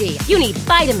thirsty. You need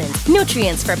vitamins,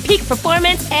 nutrients for peak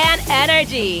performance and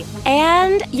energy.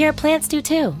 And your plants do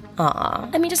too. Aw,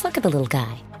 I mean, just look at the little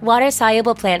guy.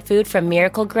 Water-soluble plant food from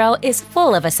Miracle Grow is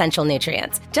full of essential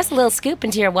nutrients. Just a little scoop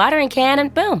into your watering can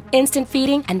and boom, instant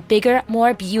feeding and bigger,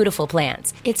 more beautiful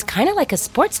plants. It's kind of like a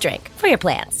sports drink for your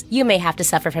plants. You may have to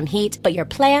suffer from heat, but your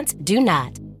plants do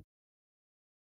not.